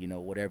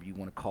 whatever you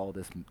want to call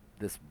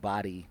this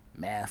body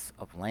mass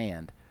of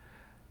land,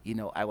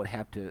 I would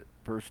have to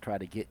first try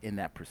to get in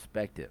that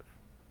perspective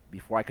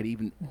before I could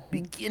even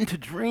begin to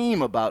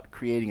dream about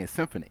creating a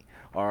symphony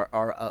or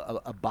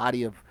a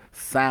body of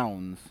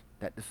sounds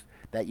that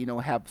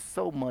have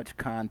so much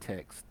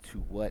context to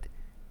what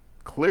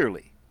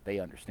clearly they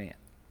understand.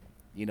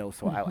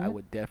 So I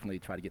would definitely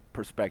try to get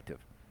perspective.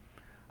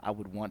 I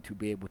would want to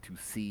be able to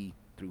see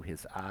through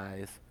his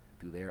eyes,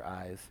 through their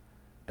eyes.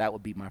 That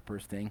would be my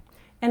first thing.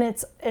 And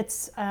it's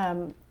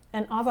an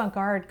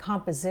avant-garde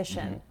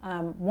composition.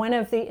 One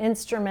of the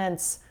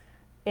instruments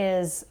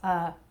is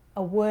a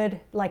wood,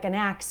 like an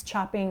axe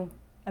chopping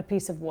a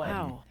piece of wood.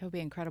 Wow, that would be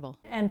incredible.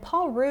 And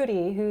Paul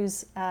Rudy,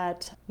 who's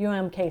at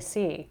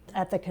UMKC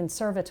at the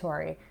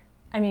conservatory,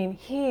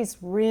 he's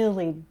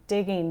really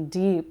digging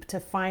deep to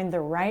find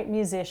the right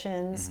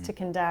musicians to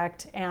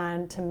conduct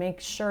and to make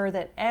sure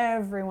that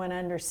everyone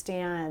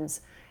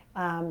understands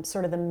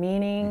sort of the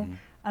meaning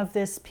of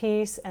this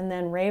piece. And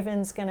then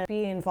Raven's going to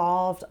be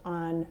involved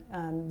on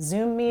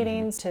Zoom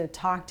meetings to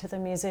talk to the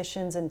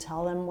musicians and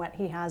tell them what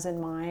he has in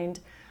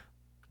mind.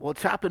 Well,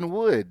 chopping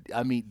wood,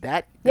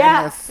 that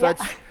has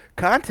such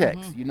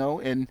context,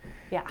 in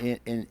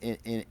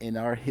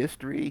our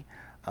history.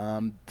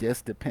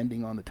 Just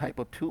depending on the type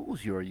of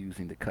tools you're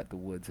using to cut the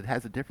woods, it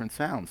has a different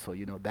sound. So,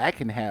 that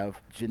can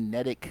have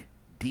genetic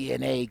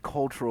DNA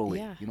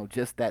culturally,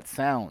 just that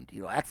sound.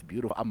 That's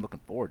beautiful. I'm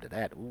looking forward to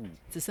that. Ooh.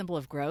 It's a symbol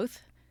of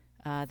growth,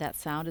 that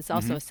sound. It's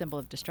also a symbol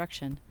of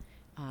destruction.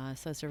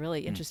 So it's a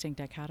really interesting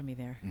dichotomy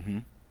there.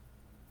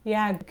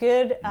 Yeah,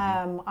 good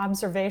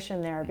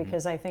observation there,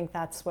 because I think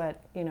that's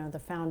what, the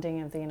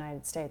founding of the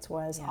United States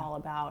was all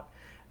about,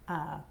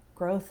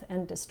 growth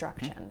and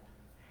destruction.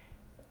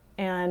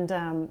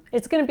 And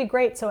it's going to be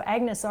great. So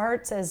Agnes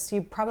Arts, as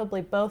you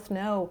probably both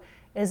know,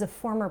 is a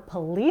former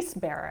police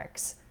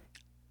barracks.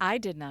 I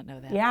did not know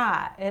that.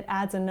 Yeah, it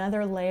adds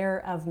another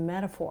layer of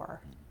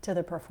metaphor to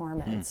the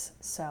performance.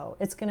 So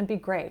it's going to be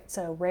great.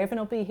 So Raven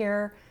will be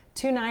here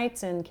 2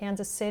 nights in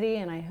Kansas City,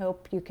 and I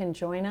hope you can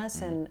join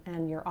us,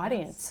 and your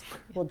audience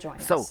will join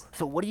us.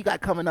 So what do you got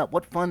coming up?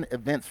 What fun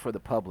events for the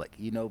public?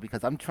 You know,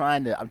 because I'm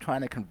trying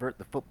to convert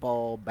the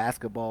football,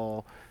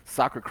 basketball,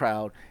 soccer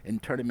crowd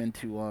and turn them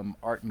into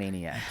art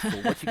maniacs. So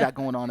what you got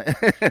going on?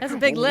 That's a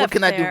big What lift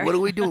can I do? there. What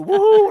do we do?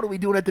 Woo! What are we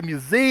doing at the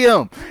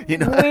museum? You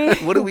know, We,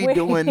 what are we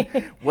doing? we,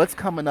 What's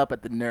coming up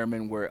at the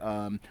Nerman where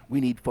we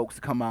need folks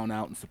to come on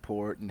out and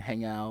support and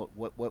hang out?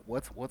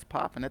 What's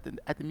popping at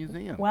the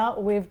museum?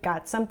 well, we've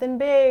got something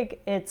big.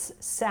 It's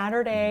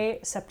Saturday,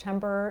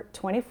 September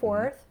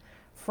 24th.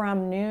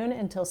 From noon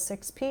until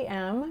 6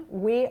 p.m.,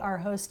 we are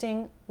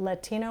hosting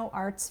Latino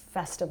Arts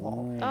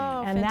Festival.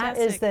 Oh, And that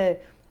fantastic. is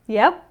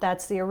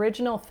that's the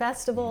original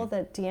festival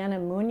that Deanna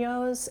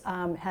Munoz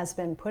has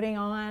been putting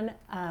on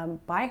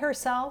by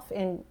herself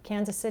in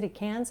Kansas City,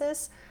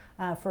 Kansas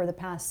for the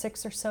past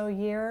 6 or so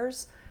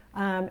years.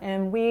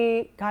 And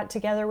we got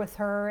together with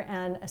her,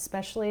 and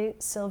especially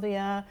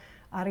Sylvia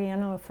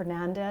Ariano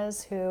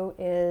Fernandez, who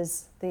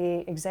is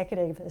the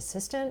executive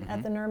assistant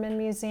at the Nerman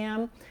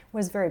Museum,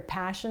 was very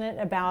passionate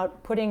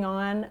about putting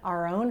on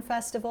our own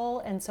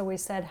festival. And so we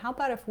said, how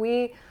about if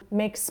we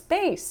make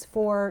space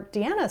for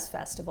Deanna's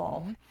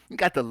festival? You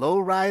got the low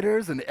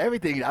riders and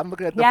everything. I'm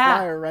looking at the Yeah.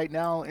 flyer right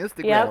now on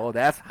Instagram. Yep. Oh,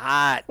 that's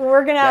hot.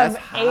 We're going to That's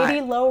have hot. 80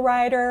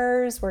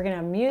 lowriders. We're going to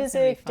have gonna be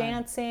music, fun.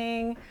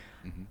 dancing.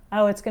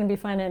 Oh, it's going to be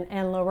fun, and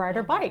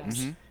lowrider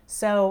bikes.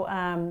 So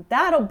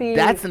that'll be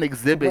That's an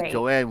exhibit, great.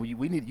 JoAnne. You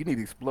need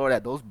to explore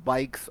that. Those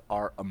bikes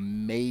are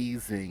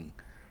amazing.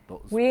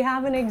 Those. We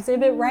have an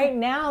exhibit right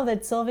now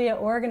that Sylvia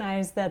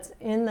organized that's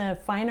in the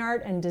Fine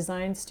Art and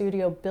Design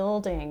Studio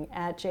building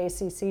at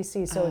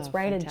JCCC. So it's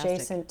right fantastic.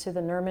 adjacent to the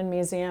Nerman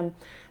Museum.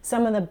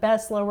 Some of the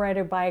best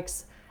lowrider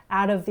bikes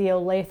out of the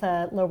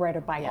Olathe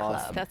Lowrider Bike Awesome.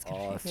 Club. That's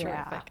going to be Awesome.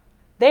 Yeah. terrific.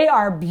 They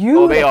are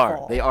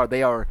beautiful. Oh,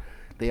 they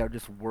are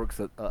just works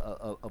of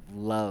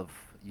love.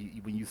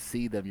 When you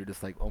see them, you're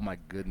just like, oh my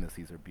goodness,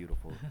 these are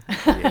beautiful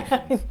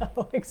creations.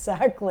 Oh,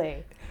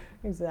 exactly.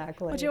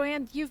 Exactly. Well,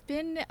 JoAnne, you've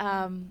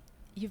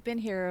been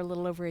here a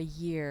little over a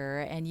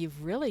year, and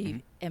you've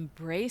really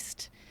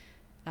embraced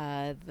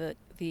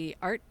the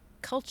art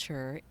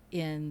culture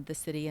in the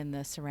city and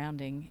the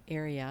surrounding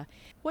area.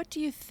 What do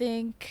you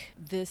think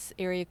this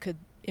area could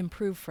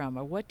improve from,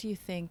 or what do you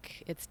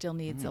think it still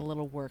needs a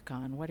little work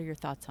on? What are your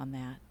thoughts on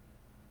that?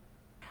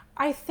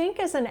 I think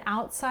as an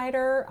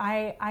outsider,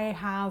 I'm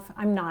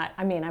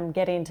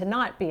getting to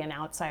not be an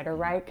outsider,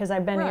 right? Because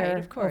I've been Right, here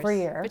of course. over a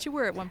year. But you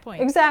were at one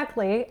point.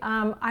 Exactly.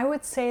 I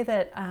would say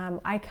that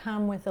I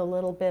come with a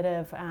little bit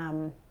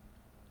of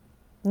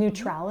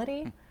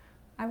neutrality,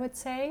 I would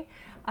say.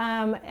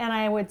 And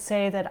I would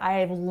say that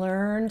I've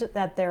learned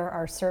that there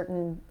are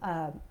certain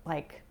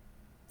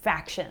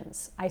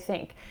factions, I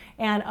think.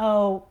 And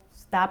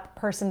that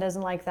person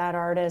doesn't like that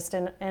artist,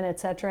 and et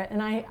cetera.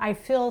 And I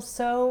feel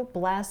so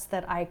blessed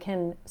that I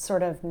can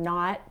sort of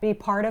not be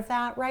part of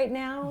that right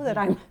now, that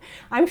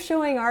I'm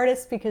showing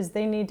artists because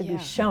they need to be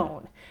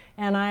shown.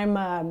 And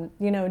I'm,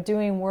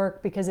 doing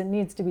work because it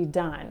needs to be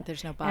done.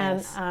 There's no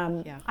bias.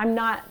 And Yeah. I'm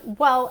not,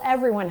 well,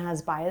 everyone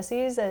has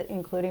biases,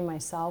 including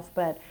myself,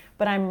 but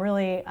I'm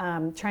really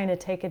trying to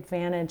take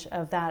advantage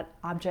of that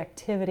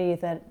objectivity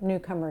that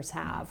newcomers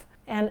have.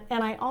 And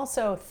I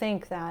also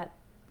think that,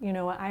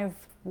 I've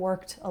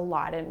worked a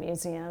lot in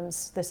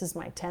museums. This is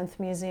my 10th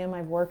museum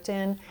I've worked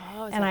in.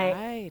 Oh, is and that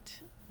right?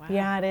 Wow.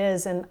 Yeah, it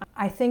is. And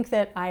I think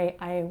that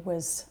I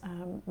was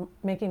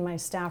making my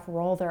staff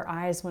roll their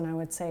eyes when I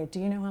would say, do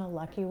you know how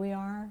lucky we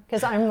are?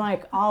 Because I'm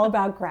like all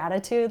about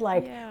gratitude.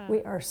 Like, Yeah.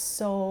 we are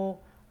so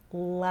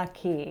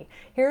lucky.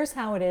 Here's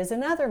how it is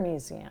in other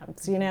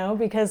museums,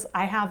 because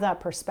I have that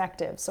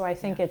perspective. So I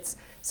think it's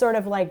sort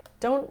of like,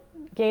 don't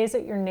gaze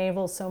at your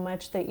navel so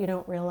much that you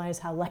don't realize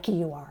how lucky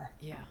you are,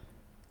 Yeah.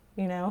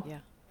 Yeah.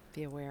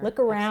 Be aware. Look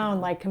around,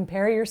 Absolutely.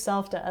 compare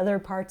yourself to other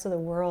parts of the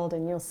world,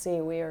 and you'll see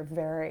we are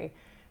very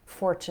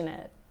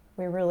fortunate.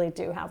 We really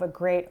do have a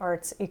great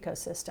arts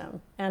ecosystem,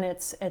 and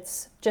it's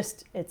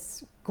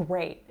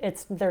great.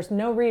 There's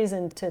no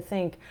reason to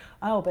think,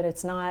 oh, but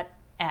it's not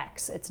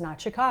X, it's not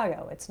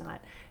Chicago, it's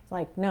not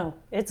no,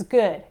 it's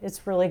good.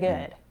 It's really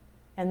good.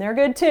 And they're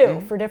good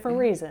too for different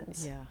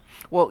reasons. Yeah.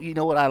 Well, you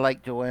know what I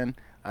like, JoAnne?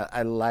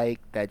 I like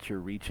that you're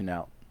reaching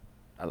out.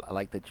 I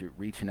like that you're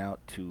reaching out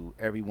to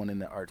everyone in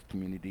the arts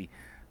community.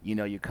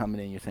 You're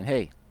coming in, you're saying,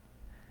 hey,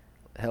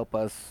 help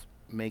us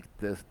make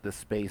the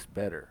space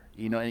better.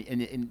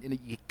 And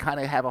you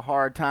kind of have a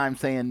hard time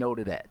saying no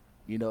to that.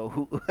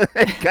 Who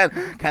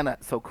kind of.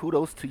 So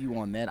kudos to you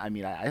on that. I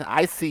mean,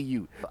 I see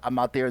you. I'm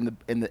out there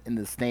in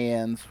the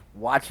stands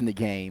watching the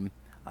game.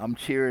 I'm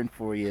cheering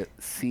for you,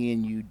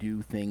 seeing you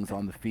do things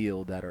on the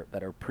field that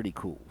are pretty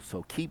cool.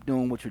 So keep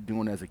doing what you're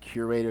doing as a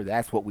curator.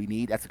 That's what we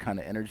need. That's the kind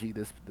of energy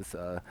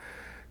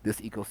this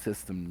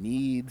ecosystem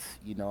needs.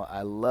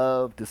 I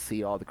love to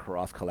see all the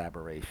cross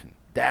collaboration.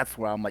 That's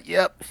where I'm like,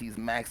 yep, she's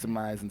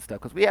maximizing stuff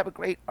because we have a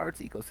great arts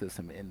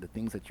ecosystem, and the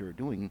things that you're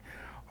doing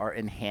are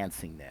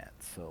enhancing that.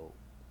 So,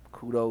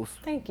 kudos,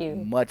 Thank you.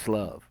 much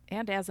love.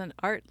 And as an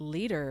art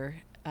leader,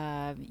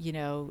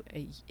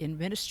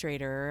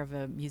 administrator of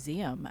a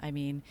museum, I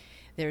mean,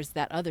 there's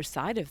that other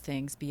side of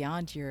things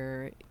beyond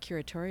your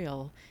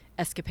curatorial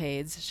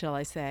escapades, shall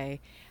I say.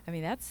 I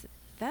mean, that's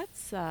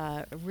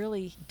a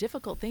really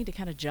difficult thing to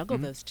kind of juggle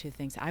those two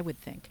things, I would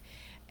think.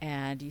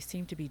 And you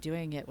seem to be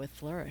doing it with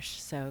flourish.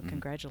 So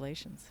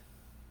congratulations.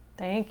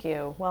 Thank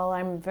you. Well,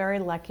 I'm very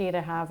lucky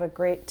to have a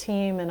great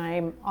team, and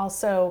I'm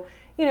also,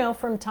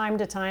 from time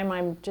to time,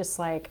 I'm just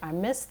like, I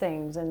miss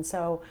things. And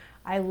so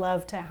I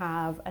love to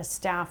have a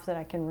staff that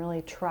I can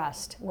really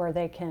trust, where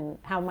they can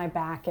have my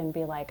back and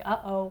be like,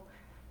 uh-oh,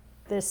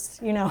 this,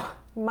 you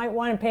might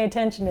want to pay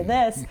attention to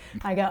this.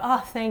 I go, oh,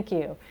 thank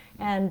you.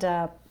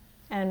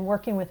 And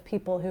working with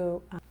people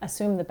who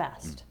assume the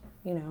best,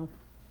 I'm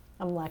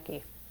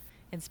lucky.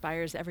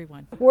 Inspires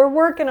everyone. We're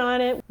working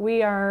on it.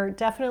 We are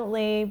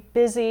definitely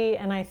busy,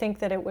 and I think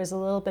that it was a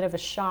little bit of a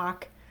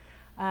shock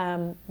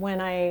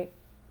when I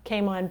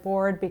came on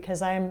board,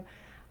 because I'm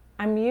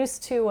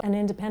used to an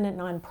independent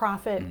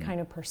nonprofit kind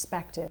of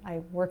perspective. I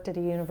worked at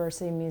a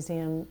university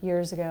museum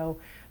years ago,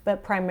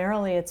 but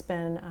primarily it's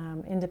been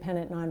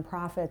independent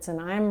nonprofits,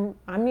 and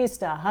I'm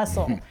used to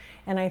hustle.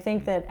 And I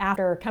think that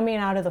after coming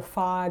out of the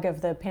fog of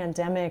the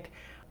pandemic,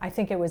 I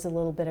think it was a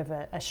little bit of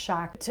a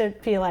shock to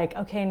be like,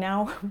 okay,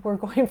 now we're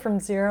going from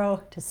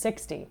 0 to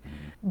 60.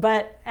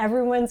 But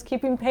everyone's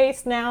keeping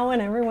pace now, and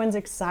everyone's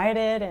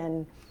excited,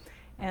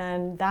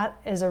 and that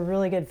is a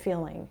really good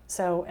feeling.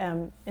 So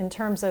in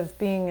terms of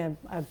being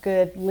a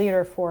good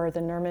leader for the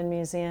Nerman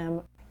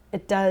Museum,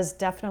 it does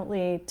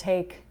definitely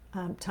take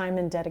time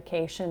and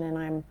dedication, and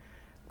I'm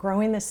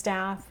growing the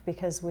staff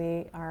because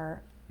we are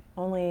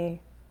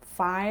only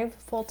 5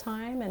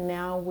 full-time, and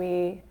now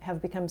we have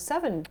become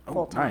 7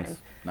 full-time.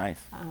 Nice.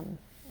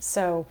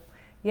 So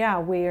yeah,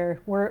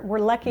 we're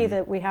lucky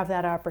that we have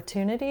that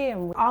opportunity,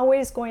 and we're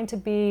always going to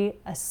be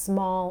a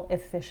small,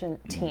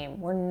 efficient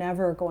team. We're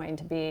never going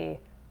to be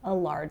a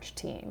large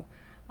team.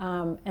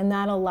 And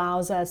that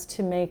allows us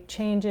to make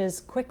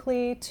changes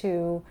quickly,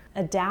 to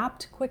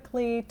adapt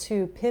quickly,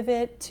 to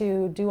pivot,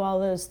 to do all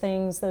those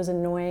things,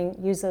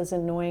 use those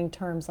annoying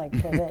terms like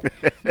pivot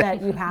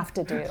that you have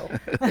to do.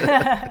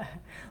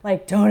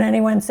 Like, don't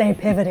anyone say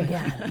pivot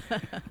again.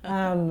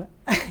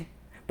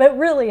 But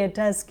really it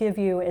does give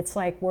you, it's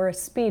like we're a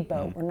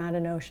speedboat, we're not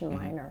an ocean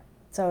liner.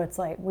 So it's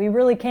like, we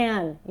really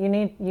can. You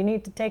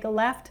need to take a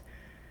left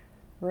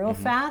real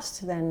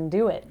fast, then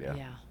do it.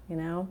 Yeah.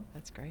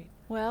 That's great.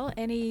 Well,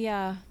 any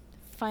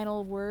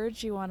final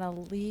words you want to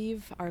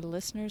leave our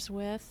listeners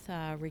with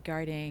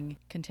regarding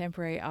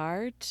contemporary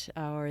art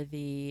or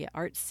the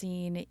art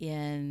scene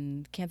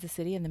in Kansas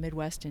City and the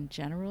Midwest in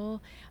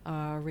general,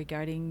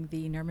 regarding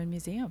the Nerman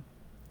Museum?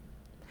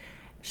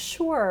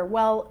 Sure.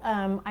 Well,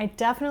 I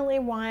definitely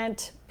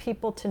want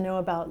people to know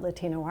about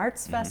Latino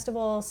Arts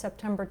Festival,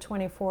 September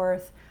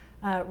 24th,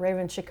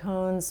 Raven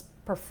Chacon's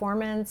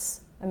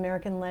performance,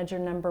 American Ledger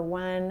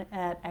 #1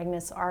 at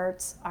Agnes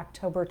Arts,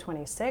 October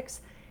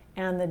 26th,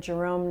 and the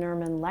Jerome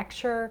Nerman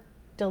Lecture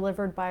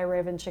delivered by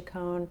Raven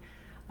Chacon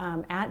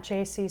at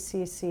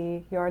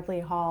JCCC Yardley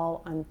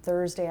Hall on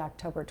Thursday,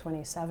 October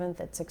 27th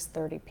at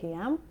 6:30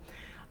 p.m.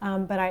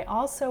 But I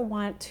also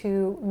want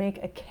to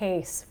make a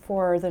case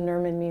for the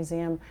Nerman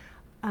Museum.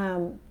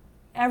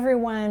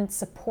 Everyone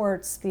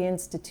supports the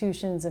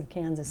institutions of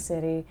Kansas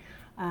City,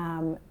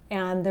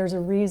 and there's a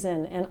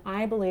reason, and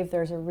I believe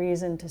there's a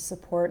reason to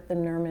support the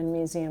Nerman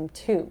Museum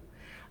too.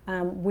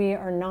 We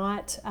are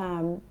not,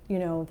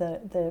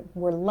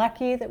 we're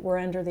lucky that we're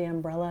under the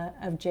umbrella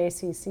of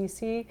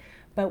JCCC,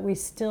 but we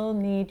still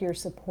need your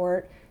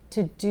support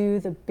to do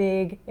the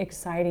big,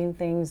 exciting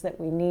things that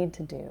we need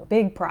to do,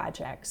 big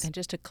projects. And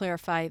just to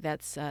clarify,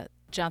 that's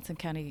Johnson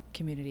County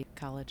Community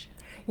College.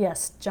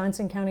 Yes,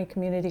 Johnson County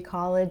Community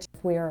College.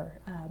 We are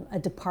a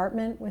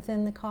department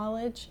within the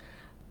college,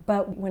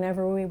 but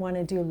whenever we want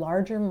to do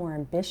larger, more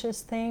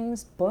ambitious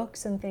things,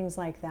 books and things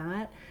like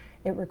that,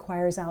 it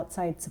requires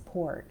outside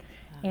support.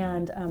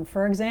 And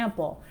for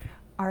example,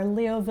 our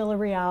Leo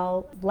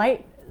Villarreal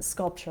light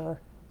sculpture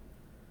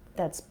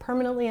that's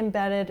permanently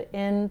embedded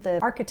in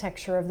the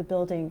architecture of the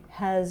building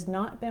has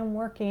not been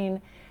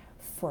working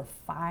for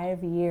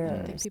 5 years. I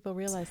don't think people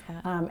realize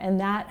that. And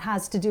that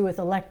has to do with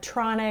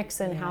electronics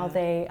and how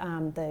they,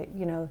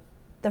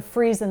 the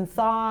freeze and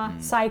thaw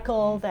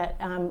cycle that,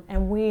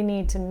 and we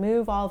need to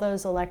move all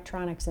those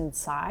electronics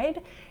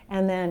inside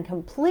and then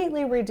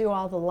completely redo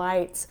all the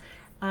lights.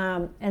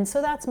 And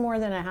so that's more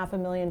than a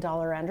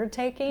 $500,000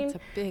 undertaking. It's a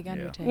big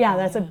undertaking. Yeah,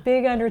 that's a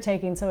big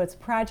undertaking. So it's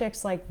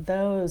projects like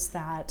those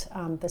that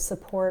the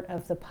support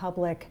of the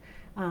public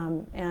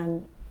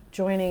and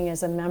joining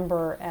as a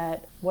member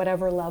at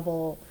whatever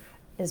level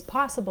is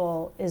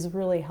possible is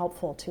really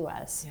helpful to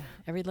us. Yeah,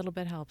 every little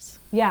bit helps.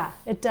 Yeah,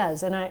 it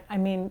does. And I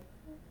mean,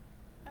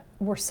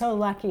 we're so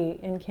lucky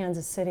in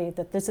Kansas City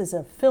that this is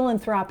a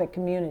philanthropic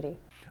community.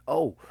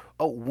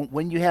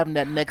 When you having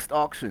that next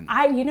auction?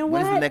 You know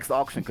When's the what? next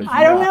auction? Because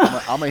I don't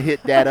know. I'm gonna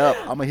hit that up.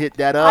 I'm gonna hit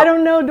that I up.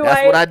 don't know,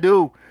 That's what Dwight. I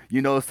do.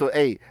 So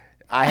hey,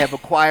 I have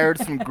acquired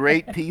some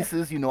great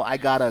pieces. I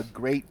got a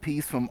great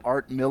piece from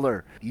Art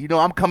Miller.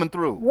 I'm coming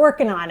through.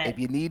 Working on it. If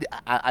you need,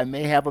 I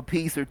may have a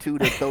piece or two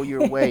to throw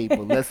your way,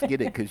 but let's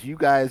get it because you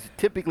guys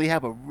typically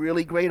have a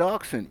really great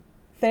auction.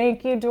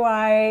 Thank you,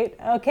 Dwight.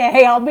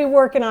 Okay, I'll be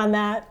working on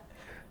that.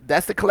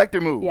 That's the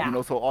collector move.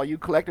 Yeah. So all you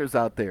collectors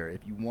out there,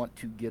 if you want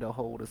to get a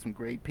hold of some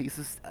great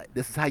pieces,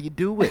 this is how you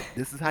do it.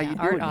 This is how you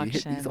do art it. You hit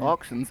auction. these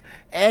auctions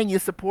and you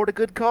support a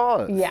good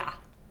cause. Yeah.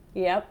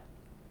 Yep.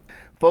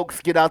 Folks,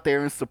 get out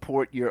there and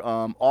support your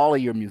all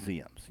of your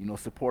museums.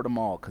 Support them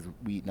all because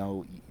we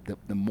know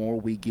the more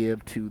we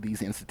give to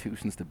these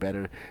institutions, the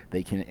better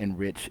they can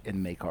enrich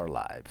and make our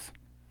lives.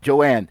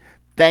 JoAnne,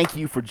 thank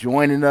you for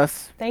joining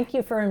us. Thank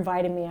you for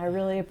inviting me. I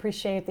really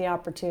appreciate the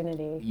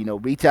opportunity.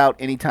 Reach out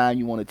anytime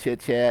you want to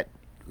chit chat.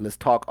 Let's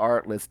talk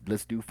art.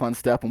 Let's do fun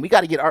stuff. And we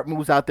got to get Art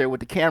Moves out there with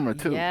the camera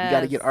too. Yes. We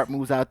got to get Art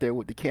Moves out there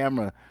with the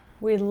camera.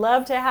 We'd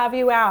love to have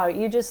you out.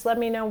 You just let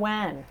me know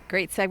when.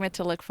 Great segment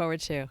to look forward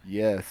to.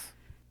 Yes.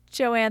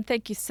 JoAnne,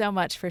 thank you so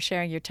much for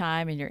sharing your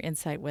time and your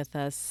insight with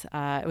us.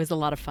 It was a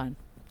lot of fun.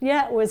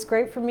 Yeah, it was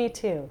great for me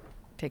too.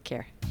 Take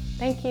care.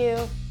 Thank you.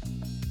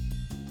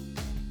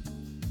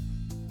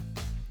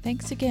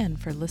 Thanks again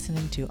for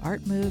listening to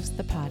Art Moves,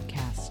 the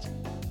podcast.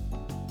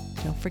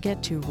 Don't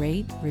forget to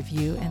rate,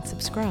 review, and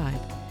subscribe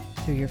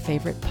through your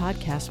favorite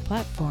podcast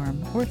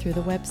platform or through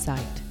the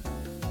website.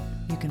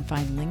 You can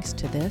find links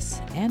to this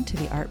and to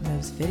the Art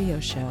Moves video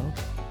show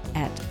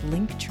at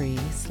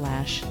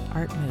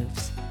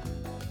linktree/artmoves.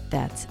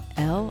 That's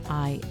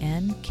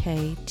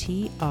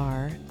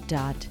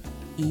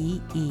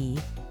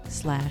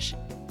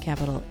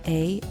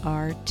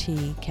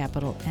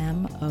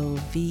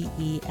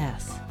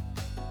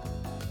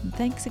And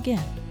thanks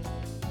again.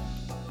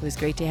 It was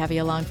great to have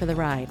you along for the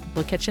ride.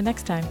 We'll catch you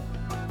next time.